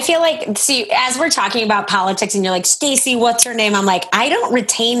agree. I feel like, see, as we're talking about politics and you're like, Stacey, what's her name? I'm like, I don't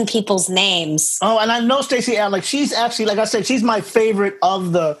retain people's names. Oh, and I know Stacey, like she's actually, like I said, she's my favorite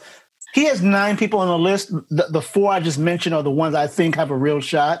of he has 9 people on the list. The 4 I just mentioned are the ones I think have a real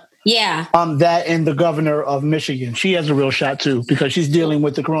shot. Yeah. That and the governor of Michigan. She has a real shot too, because she's dealing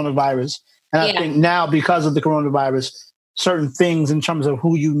with the coronavirus. And I think now, because of the coronavirus, certain things in terms of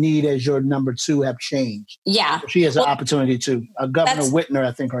who you need as your number 2 have changed. Yeah. So she has an opportunity too. Governor Whitner,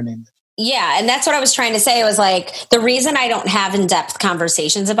 I think her name is. Yeah. And that's what I was trying to say. It was like, the reason I don't have in-depth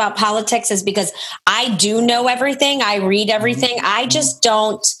conversations about politics is because I do know everything. I read everything. Mm-hmm. I just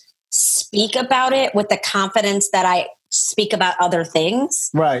don't speak about it with the confidence that I speak about other things.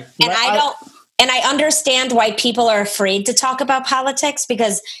 Right. And I understand why people are afraid to talk about politics,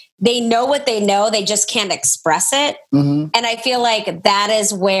 because they know what they know. They just can't express it. Mm-hmm. And I feel like that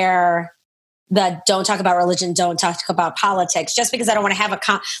is where the don't talk about religion, don't talk about politics, just because I don't want to have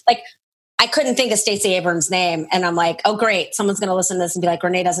I couldn't think of Stacey Abrams' name. And I'm like, oh, great. Someone's going to listen to this and be like,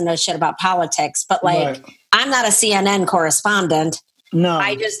 Renee doesn't know shit about politics. But I'm not a CNN correspondent. No,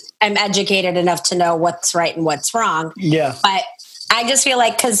 I just am educated enough to know what's right and what's wrong. Yeah. But I just feel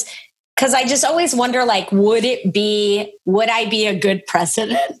like, because I just always wonder, like, would I be a good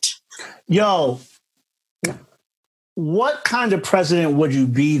president? Yo, what kind of president would you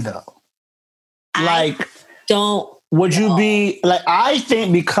be, though? Would you be, like, I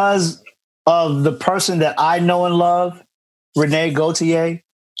think because of the person that I know and love, Renee Gautier,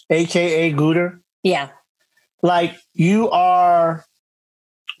 a.k.a. Gooter. Yeah. Like, you are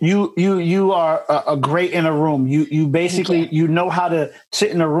a great in a room. You basically, you know how to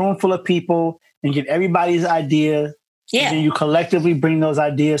sit in a room full of people and get everybody's idea. Yeah. And then you collectively bring those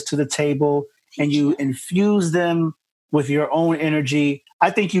ideas to the table and you infuse them with your own energy.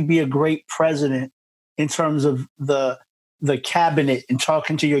 I think you'd be a great president in terms of the cabinet and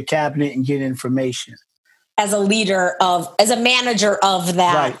talking to your cabinet and getting information. As a manager of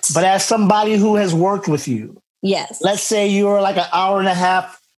that. Right. But as somebody who has worked with you. Yes. Let's say you were like an hour and a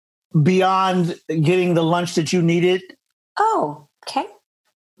half beyond getting the lunch that you needed. Oh, okay.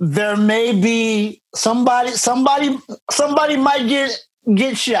 There may be somebody might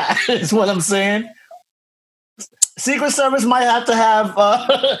get shot, is what I'm saying. Secret Service might have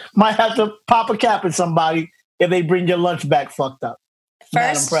to pop a cap at somebody if they bring your lunch back fucked up.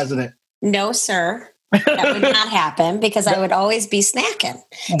 Madam President. No, sir. That would not happen, because I would always be snacking.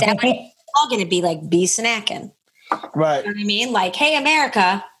 That would all going to be like, be snacking. Right. You know what I mean? Like, hey,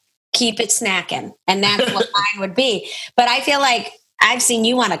 America, keep it snacking. And that's what mine would be. But I feel like I've seen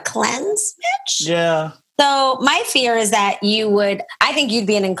you want to cleanse, Mitch. Yeah. So my fear is that I think you'd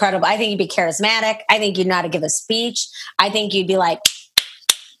be I think you'd be charismatic. I think you'd know how to give a speech. I think you'd be like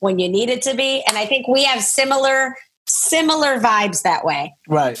when you need it to be. And I think we have similar vibes that way.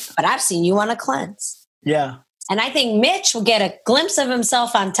 Right. But I've seen you want to cleanse. Yeah. And I think Mitch will get a glimpse of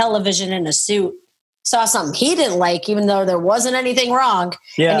himself on television in a suit, saw something he didn't like, even though there wasn't anything wrong.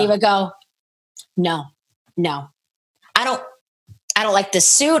 Yeah. And he would go, no, I don't like the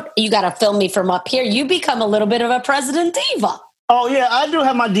suit. You got to film me from up here. You become a little bit of a president diva. Oh yeah, I do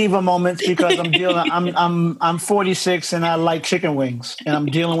have my diva moments because I'm dealing. I'm 46 and I like chicken wings, and I'm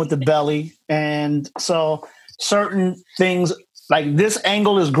dealing with the belly, and so certain things like this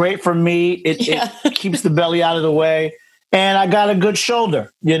angle is great for me. It keeps the belly out of the way, and I got a good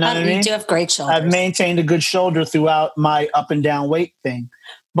shoulder. You know what I mean? You do have great shoulders. I've maintained a good shoulder throughout my up and down weight thing,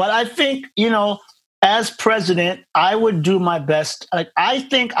 but I think as president, I would do my best. Like I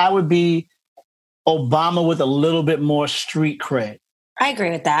think I would be Obama with a little bit more street cred. I agree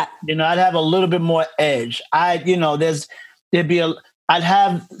with that. I'd have a little bit more edge. I'd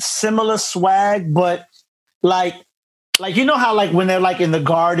have similar swag, but like how like when they're like in the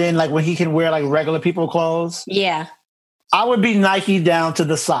garden, like when he can wear like regular people clothes. Yeah. I would be Nike down to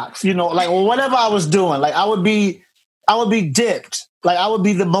the socks, like whatever I was doing, like I would be dipped. Like I would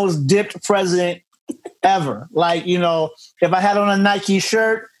be the most dipped president ever. Like, if I had on a Nike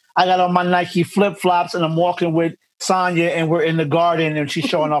shirt, I got on my Nike flip-flops and I'm walking with Sonya and we're in the garden and she's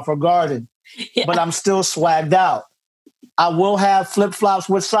showing off her garden. Yeah. But I'm still swagged out. I will have flip-flops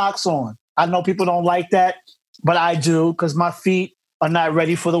with socks on. I know people don't like that, but I do because my feet are not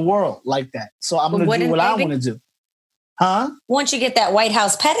ready for the world like that. So I'm going to do what I want to do. Huh? Once you get that White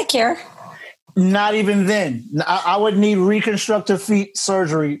House pedicure. Not even then. I would need reconstructive feet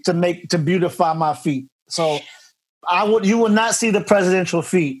surgery to beautify my feet. So you will not see the presidential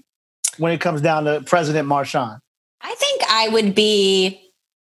feet when it comes down to President Marshawn. I think I would be,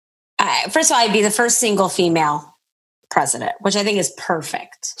 first of all, I'd be the first single female president, which I think is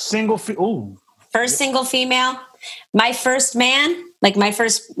perfect. First single female. My first man, like my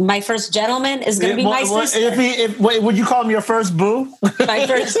first gentleman is going to be my sister. Would you call him your first boo?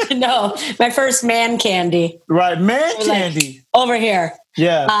 my first man candy. Right, man candy. Over here.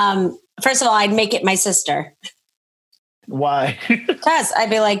 Yeah. First of all, I'd make it my sister. Why? Because I'd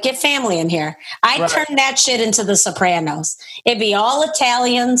be like, get family in here. I'd turn that shit into The Sopranos. It'd be all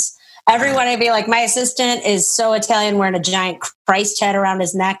Italians. Everyone, I'd be like, my assistant is so Italian, wearing a giant Christ head around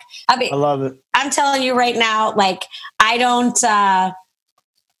his neck. I love it. I'm telling you right now, like, I don't know.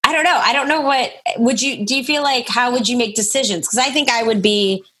 I don't know do you feel like, how would you make decisions? Because I think I would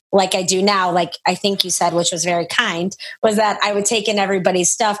be like I do now, like I think you said, which was very kind, was that I would take in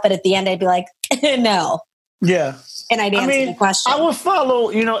everybody's stuff, but at the end I'd be like, no. Yeah. And I'd answer the question. I would follow,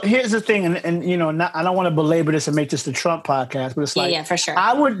 here's the thing, and I don't want to belabor this and make this the Trump podcast, but it's like, yeah, for sure.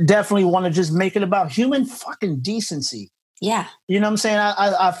 I would definitely want to just make it about human fucking decency. Yeah. You know what I'm saying?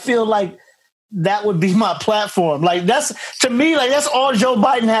 I feel like that would be my platform. Like that's all Joe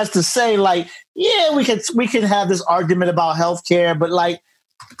Biden has to say. Like, yeah, we can have this argument about healthcare, but like,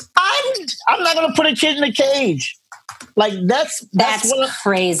 I'm not going to put a kid in a cage. Like that's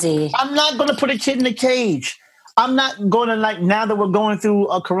crazy. I'm not going to put a kid in a cage. I'm not going to, like, now that we're going through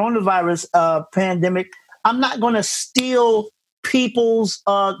a coronavirus pandemic, I'm not going to steal people's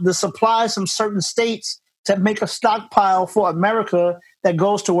the supplies from certain states to make a stockpile for America that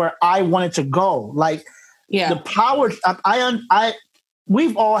goes to where I want it to go. Like, the power.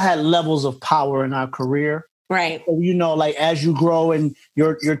 We've all had levels of power in our career, right? So, like as you grow and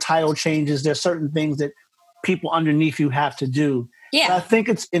your title changes, there's certain things that people underneath you have to do. Yeah, but I think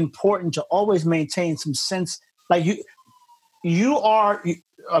it's important to always maintain some sense. Like you are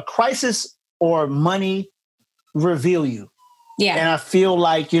a crisis or money reveal you. Yeah. And I feel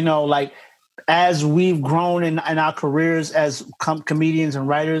like, like as we've grown in our careers as comedians and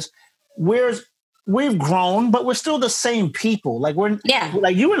writers, we've grown, but we're still the same people. Like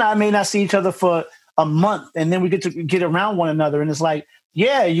like you and I may not see each other for a month and then we get to get around one another. And it's like,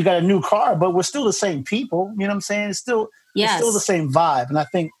 yeah, you got a new car, but we're still the same people. You know what I'm saying? It's still the same vibe. And I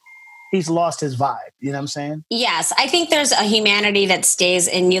think he's lost his vibe. You know what I'm saying? Yes. I think there's a humanity that stays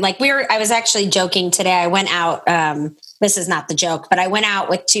in you. Like I was actually joking today. I went out, this is not the joke, but I went out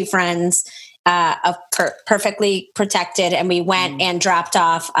with two friends, perfectly protected. And we went and dropped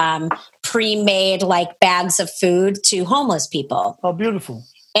off, pre-made like bags of food to homeless people. Oh, beautiful.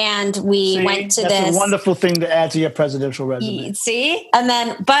 And we went to that's a wonderful thing to add to your presidential resume. See? And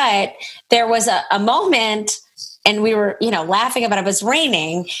then, but there was a moment and we were, laughing about it. It was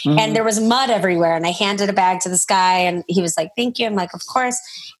raining and there was mud everywhere. And I handed a bag to this guy and he was like, thank you. I'm like, of course.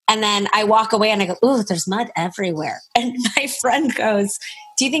 And then I walk away and I go, ooh, there's mud everywhere. And my friend goes,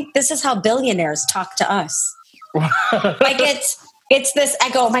 do you think this is how billionaires talk to us? Like it's this, I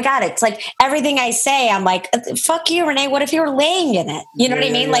go, oh my God, it's like everything I say, I'm like, fuck you, Renee. What if you were laying in it? You know what I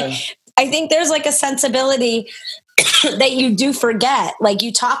mean? Yeah. Like, I think there's like a sensibility that you do forget. Like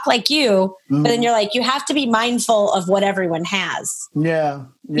you talk like you, but then you're like, you have to be mindful of what everyone has. Yeah.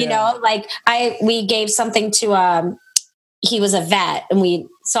 Like we gave something to, he was a vet and we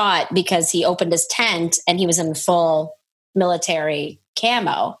saw it because he opened his tent and he was in full military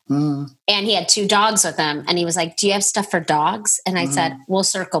camo. And he had 2 dogs with him. And he was like, do you have stuff for dogs? And I said, we'll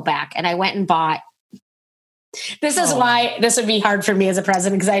circle back. And I went and bought. This is why this would be hard for me as a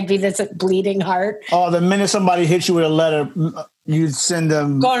president, because I'd be this bleeding heart. Oh, the minute somebody hits you with a letter, you'd send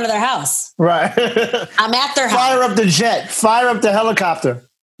them. Going to their house. Right. I'm at their house. Fire up the jet. Fire up the helicopter.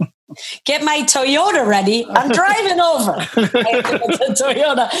 Get my Toyota ready. I'm driving over. It's a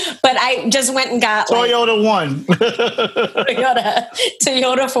Toyota. But I just went and got Toyota One.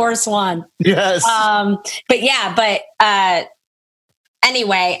 Toyota Force One. Yes.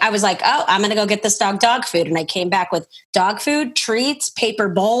 Anyway, I was like, oh, I'm going to go get this dog food. And I came back with dog food, treats, paper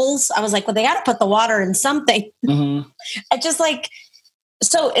bowls. I was like, well, they got to put the water in something. I just like,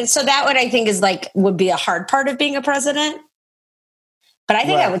 so that what I think is like, would be a hard part of being a president. But I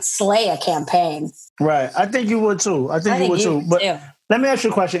think I would slay a campaign. Right. I think you would too. I think you would too. But let me ask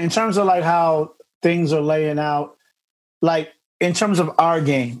you a question. In terms of like how things are laying out, like in terms of our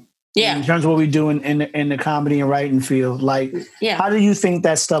game, in terms of what we do in the comedy and writing field, like, how do you think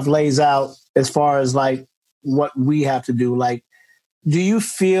that stuff lays out as far as like what we have to do? Like, do you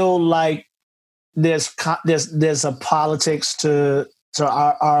feel like there's a politics to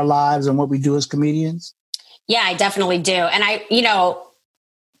our lives and what we do as comedians? Yeah, I definitely do. And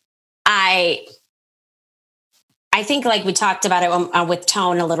I think like we talked about it with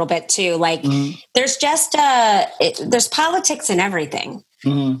Tone a little bit too. Like there's just there's politics in everything.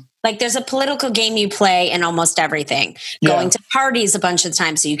 Like there's a political game you play in almost everything. Going to parties a bunch of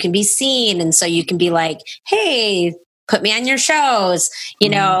times so you can be seen. And so you can be like, hey, put me on your shows,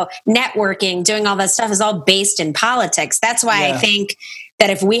 networking, doing all that stuff is all based in politics. That's why I think that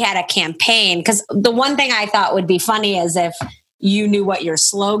if we had a campaign, because the one thing I thought would be funny is if you knew what your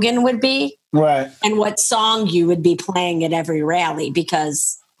slogan would be. Right. And what song you would be playing at every rally,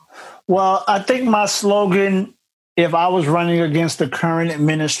 because. Well, I think my slogan, if I was running against the current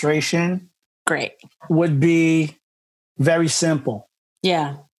administration, would be very simple.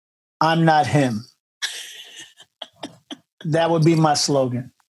 Yeah. I'm not him. That would be my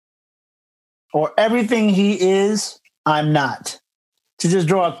slogan. Or everything he is, I'm not. To just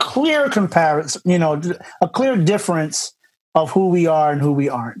draw a clear comparison, a clear difference of who we are and who we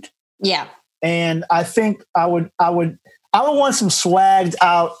aren't. Yeah. And I think I would want some swagged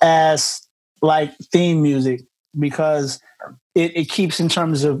out ass like theme music, because it keeps in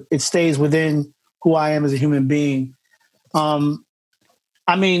terms of, it stays within who I am as a human being. I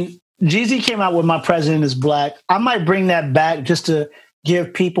mean, Jeezy came out with My President is Black. I might bring that back just to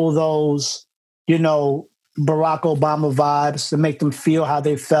give people those, Barack Obama vibes, to make them feel how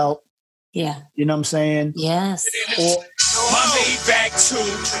they felt. Yeah. You know what I'm saying? Yes. My Maybach too,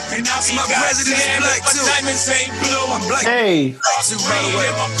 and I my president's black too. Diamonds ain't blue, I'm black. Hey,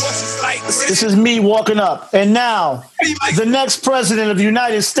 this is me walking up, and now the next president of the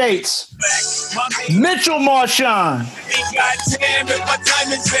United States, Mitchell Marchand.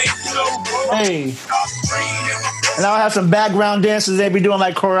 Hey, and I'll have some background dancers. They be doing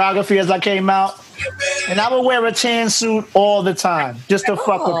like choreography as I came out, and I would wear a tan suit all the time just to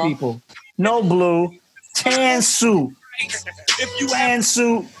fuck with people. No blue, tan suit. Tan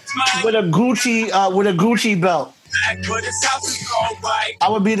suit with a Gucci belt. I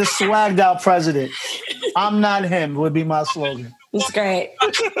would be the swagged out president. I'm not him would be my slogan. That's great.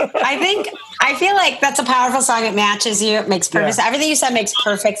 I feel like that's a powerful song. It matches you. It makes perfect sense. Everything you said makes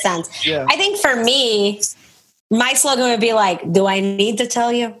perfect sense. Yeah. I think for me, my slogan would be like, do I need to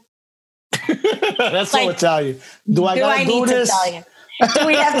tell you? That's like, so Italian. Do I need to tell you? Do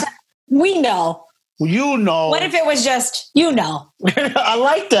we have to? We know. You know. What if it was just, I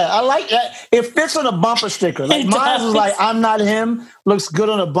like that. It fits on a bumper sticker. Like mine is like, I'm not him. Looks good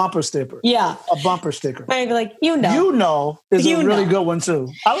on a bumper sticker. Yeah. A bumper sticker. I'd be like, You know is a really good one too.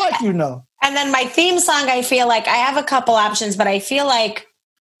 I like And then my theme song, I feel like I have a couple options, but I feel like,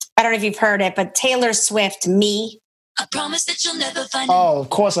 I don't know if you've heard it, but Taylor Swift, Me. I promise that you'll never find Oh,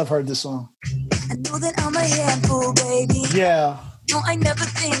 of course I've heard this song. I know that I'm a handful, baby. Yeah. No, I never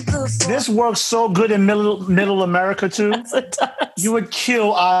think before. This works so good in middle America too. Yes, it does. You would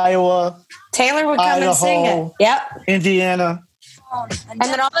kill Iowa. Taylor would come Idaho, and sing it. Yep. Indiana. And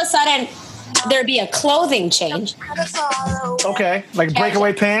then all of a sudden, there'd be a clothing change. Okay, like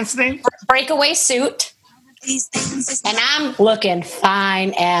breakaway pants thing? Breakaway suit. And I'm looking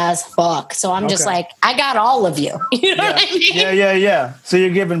fine as fuck. So I'm just like, I got all of you. You know what I mean? Yeah. So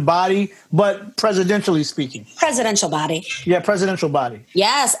you're giving body, but presidentially speaking. Presidential body. Yeah, presidential body.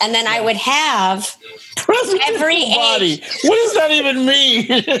 Yes. And then I would have every body. age. What does that even mean?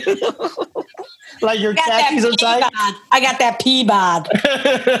 Like your khakis are tight? I got that P-bod.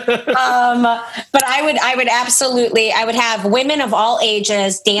 But I would absolutely, I would have women of all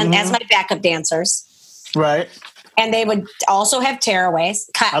ages dance as my backup dancers. Right. And they would also have tearaways.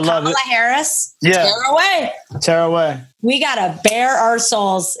 I love Kamala it. Harris, Yeah. tear away. Tear away. We got to bare our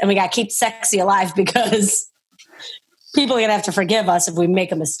souls and we got to keep sexy alive because people are going to have to forgive us if we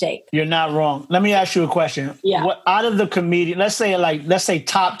make a mistake. You're not wrong. Let me ask you a question. Yeah. What out of the comedian, let's say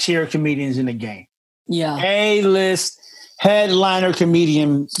top tier comedians in the game. Yeah. A-list headliner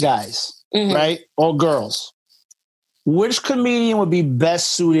comedian guys, right? Or girls. Which comedian would be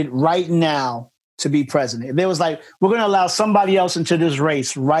best suited right now to be president? If there was like, we're going to allow somebody else into this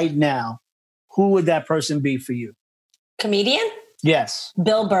race right now, who would that person be for you? Comedian? Yes.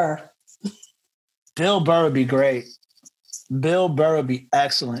 Bill Burr. Bill Burr would be great. Bill Burr would be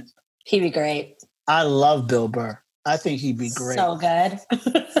excellent. He'd be great. I love Bill Burr. I think he'd be great. So good.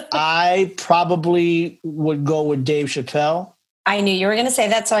 I probably would go with Dave Chappelle. I knew you were going to say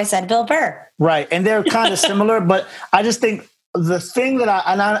that, so I said Bill Burr. Right. And they're kind of similar, but I just think the thing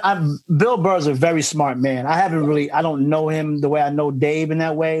that Bill Burr's a very smart man. I don't know him the way I know Dave in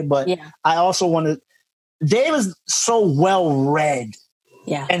that way, but I also Dave is so well read.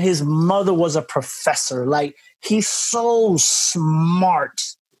 Yeah. And his mother was a professor. Like, he's so smart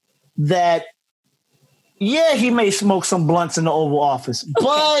that, yeah, he may smoke some blunts in the Oval Office,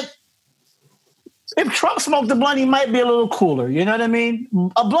 but if Trump smoked a blunt, he might be a little cooler. You know what I mean?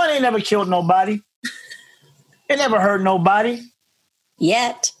 A blunt ain't never killed nobody. It never hurt nobody.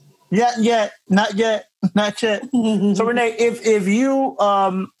 Yet. Not yet. So Renee, if you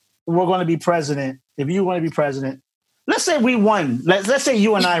were going to be president, let's say we won. Let's say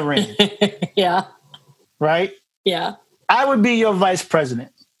you and I ran. Yeah. Right? Yeah. I would be your vice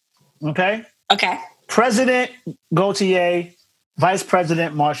president. Okay? Okay. President Gaultier, Vice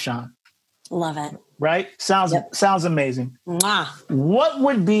President Marchand. Love it. Right? Sounds amazing. Mwah. What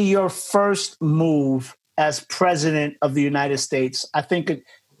would be your first move as president of the United States? I think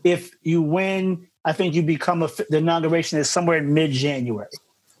if you win, I think you become the inauguration is somewhere in mid-January.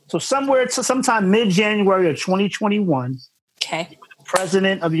 So sometime mid-January of 2021. Okay.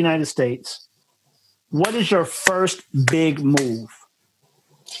 President of the United States. What is your first big move?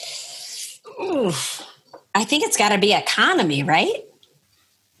 Oof. I think it's got to be economy, right?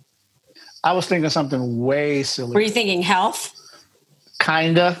 I was thinking something way silly. Were you thinking health?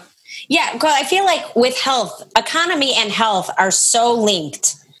 Kinda. Yeah, well, I feel like with health, economy and health are so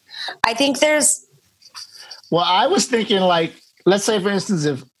linked. I think there's... Well, I was thinking like, let's say, for instance,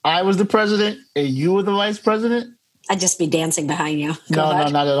 if I was the president and you were the vice president, I'd just be dancing behind you. No,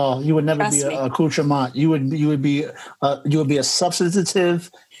 not at all. You would never be a accoutrement. You would be a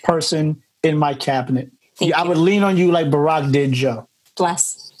substantive person in my cabinet. I would lean on you like Barack did Joe.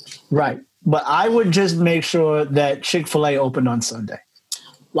 Bless. Right. But I would just make sure that Chick-fil-A opened on Sunday.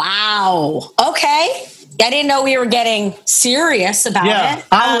 Wow. Okay. I didn't know we were getting serious about it.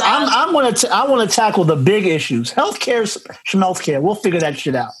 I want to tackle the big issues. Healthcare. We'll figure that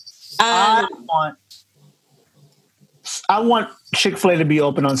shit out. I want Chick-fil-A to be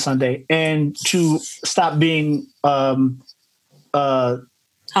open on Sunday and to stop being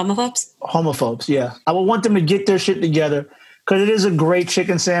homophobes. Yeah. I would want them to get their shit together because it is a great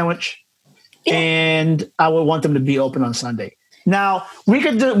chicken sandwich. Yeah. And I would want them to be open on Sunday. Now, we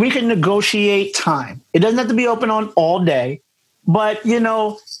could negotiate time. It doesn't have to be open on all day, but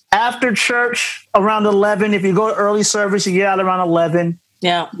after church around 11, if you go to early service, you get out around 11.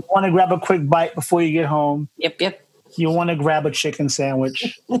 Yeah. You want to grab a quick bite before you get home. Yep. You want to grab a chicken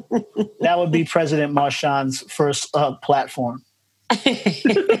sandwich. That would be President Marchand's first platform.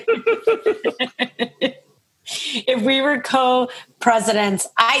 If we were co-presidents,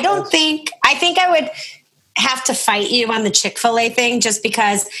 I think I would have to fight you on the Chick-fil-A thing just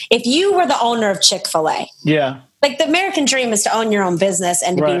because if you were the owner of Chick-fil-A, like the American dream is to own your own business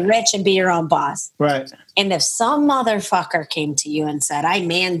and to be rich and be your own boss. Right. And if some motherfucker came to you and said, I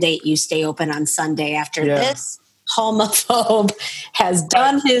mandate you stay open on Sunday after this homophobe has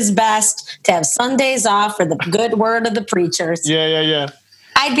done his best to have Sundays off for the good word of the preachers. Yeah.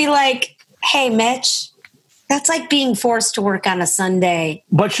 I'd be like, hey, Mitch, that's like being forced to work on a Sunday.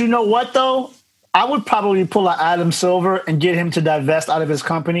 But you know what, though? I would probably pull an Adam Silver and get him to divest out of his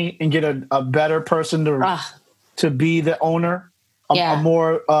company and get a better person to be the owner, a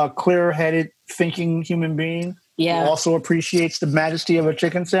more clear-headed thinking human being. Yeah. Who also appreciates the majesty of a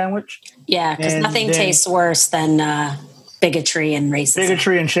chicken sandwich. Yeah, because nothing tastes worse than bigotry and racism.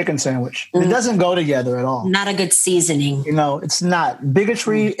 Bigotry and chicken sandwich. It doesn't go together at all. Not a good seasoning. You know, it's not.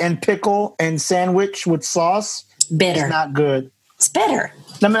 Bigotry and pickle and sandwich with sauce. Bitter. It's not good. It's bitter.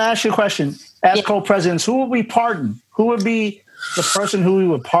 Let me ask you a question. As co-presidents, who would we pardon? Who would be the person who we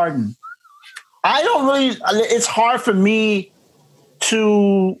would pardon? I don't really. It's hard for me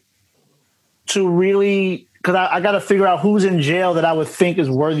to really, because I got to figure out who's in jail that I would think is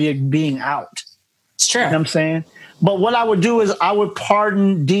worthy of being out. It's true. You know what I'm saying? But what I would do is I would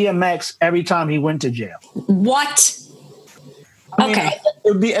pardon DMX every time he went to jail. What? I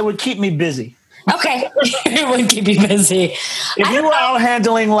mean, it would keep me busy. Okay. It would keep you busy. If you were out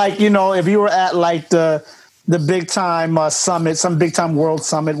handling, like, you know, if you were at like the big time summit, some big time world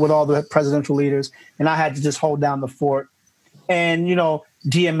summit with all the presidential leaders, and I had to just hold down the fort, and, you know,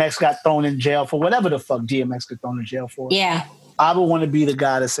 DMX got thrown in jail for whatever the fuck DMX got thrown in jail for. Yeah. I would want to be the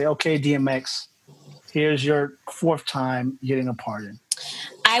guy to say, okay, DMX, here's your 4th time getting a pardon.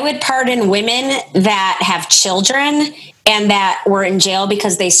 I would pardon women that have children and that were in jail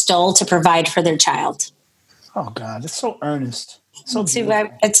because they stole to provide for their child. Oh, God, it's so earnest.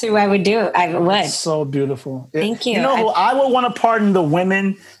 That's who I would do. I would. It's so beautiful. Thank you. You know who I would want to pardon? The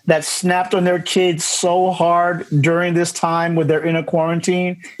women that snapped on their kids so hard during this time when they're in a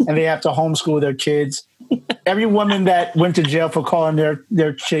quarantine and they have to homeschool their kids. Every woman that went to jail for calling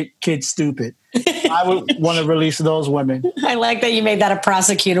their kids stupid. I would want to release those women. I like that you made that a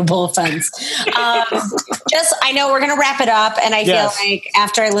prosecutable offense. I know we're going to wrap it up, and I feel like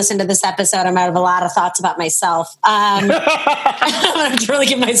after I listen to this episode, I'm out of a lot of thoughts about myself. I'm going to have to really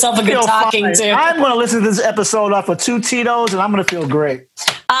give myself a good talking to. I'm going to listen to this episode off of 2 Tito's, and I'm going to feel great.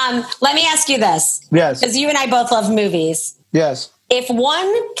 Let me ask you this. Yes. Because you and I both love movies. Yes. If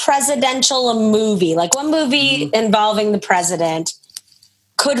one presidential movie, like one movie involving the president,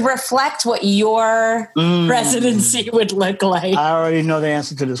 could reflect what your presidency would look like. I already know the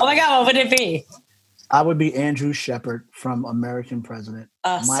answer to this. Oh my God, what would it be? I would be Andrew Shepard from American President.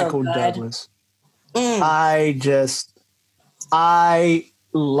 Michael Douglas. I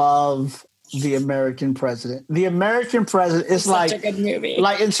love The American President. The American President is such a good movie.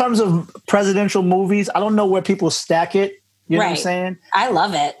 Like in terms of presidential movies, I don't know where people stack it. You know what I'm saying? I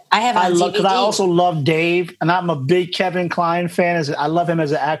love it. I have it on DVD. Because I also love Dave, and I'm a big Kevin Kline fan. I love him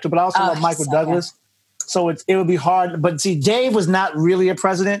as an actor, but I also love Michael Douglas. Good. So it would be hard. But see, Dave was not really a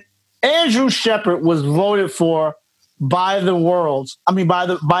president. Andrew Shepard was voted for by the world. I mean,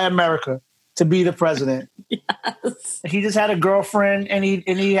 by America to be the president. Yes. He just had a girlfriend, and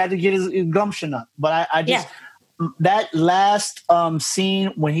he had to get his gumption up. But I just that last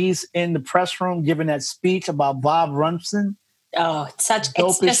scene when he's in the press room giving that speech about Bob Rumson. Oh, it's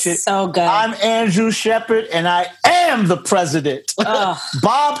just shit. So good. I'm Andrew Shepard, and I am the president.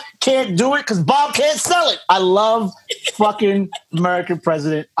 Bob can't do it because Bob can't sell it. I love fucking American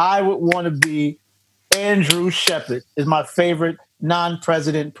President. I would want to be Andrew Shepard. Is my favorite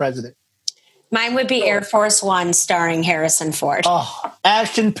non-president president. Mine would be Air Force One starring Harrison Ford. Oh,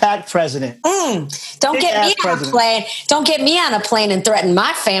 action-packed president. Don't get me on a plane. Don't get me on a plane and threaten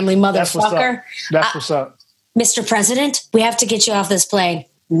my family, motherfucker. That's what's up. Mr. President, we have to get you off this plane.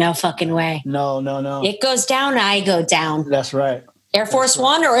 No fucking way. No. It goes down, I go down. That's right. Air Force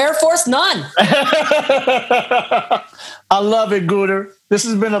One or Air Force None. I love it, Gooter. This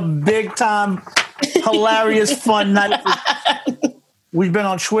has been a big time, hilarious, fun night. We've been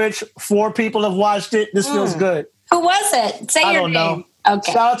on Twitch. 4 people have watched it. This feels good. Who was it? Say your name. I don't know.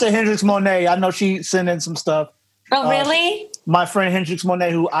 Okay. Shout out to Hendrix Monet. I know she sent in some stuff. Oh, really? My friend Hendrix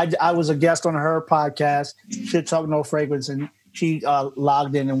Monet, who I was a guest on her podcast, Shit Talk No Fragrance, and she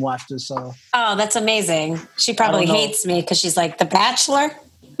logged in and watched it. So, oh, that's amazing. She probably hates me because she's like, The Bachelor?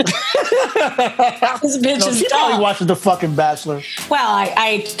 This bitch is she probably watches The fucking Bachelor. Well,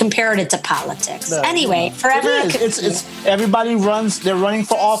 I compared it to politics. No, anyway, forever. It's everybody runs. They're running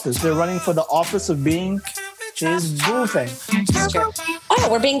for office. They're running for the office of being his boo thing. Oh,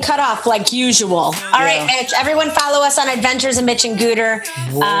 we're being cut off like usual. All right, Mitch. Everyone follow us on Adventures of Mitch and Gooter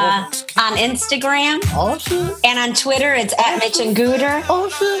on Instagram. Oh, shit. And on Twitter, it's at Mitch and Gooter. Oh,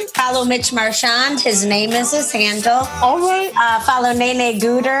 shit. Follow Mitch Marchand. His name is his handle. All right. Follow Nene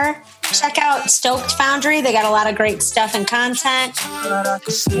Gooter. Check out Stoked Foundry. They got a lot of great stuff and content.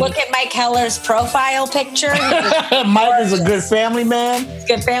 Look at Mike Heller's profile picture. Mike is a good family man.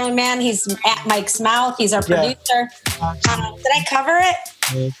 Good family man. He's at Mike's Mouth. He's our producer. Did I cover it?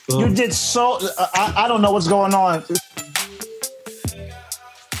 You did so. I don't know what's going on.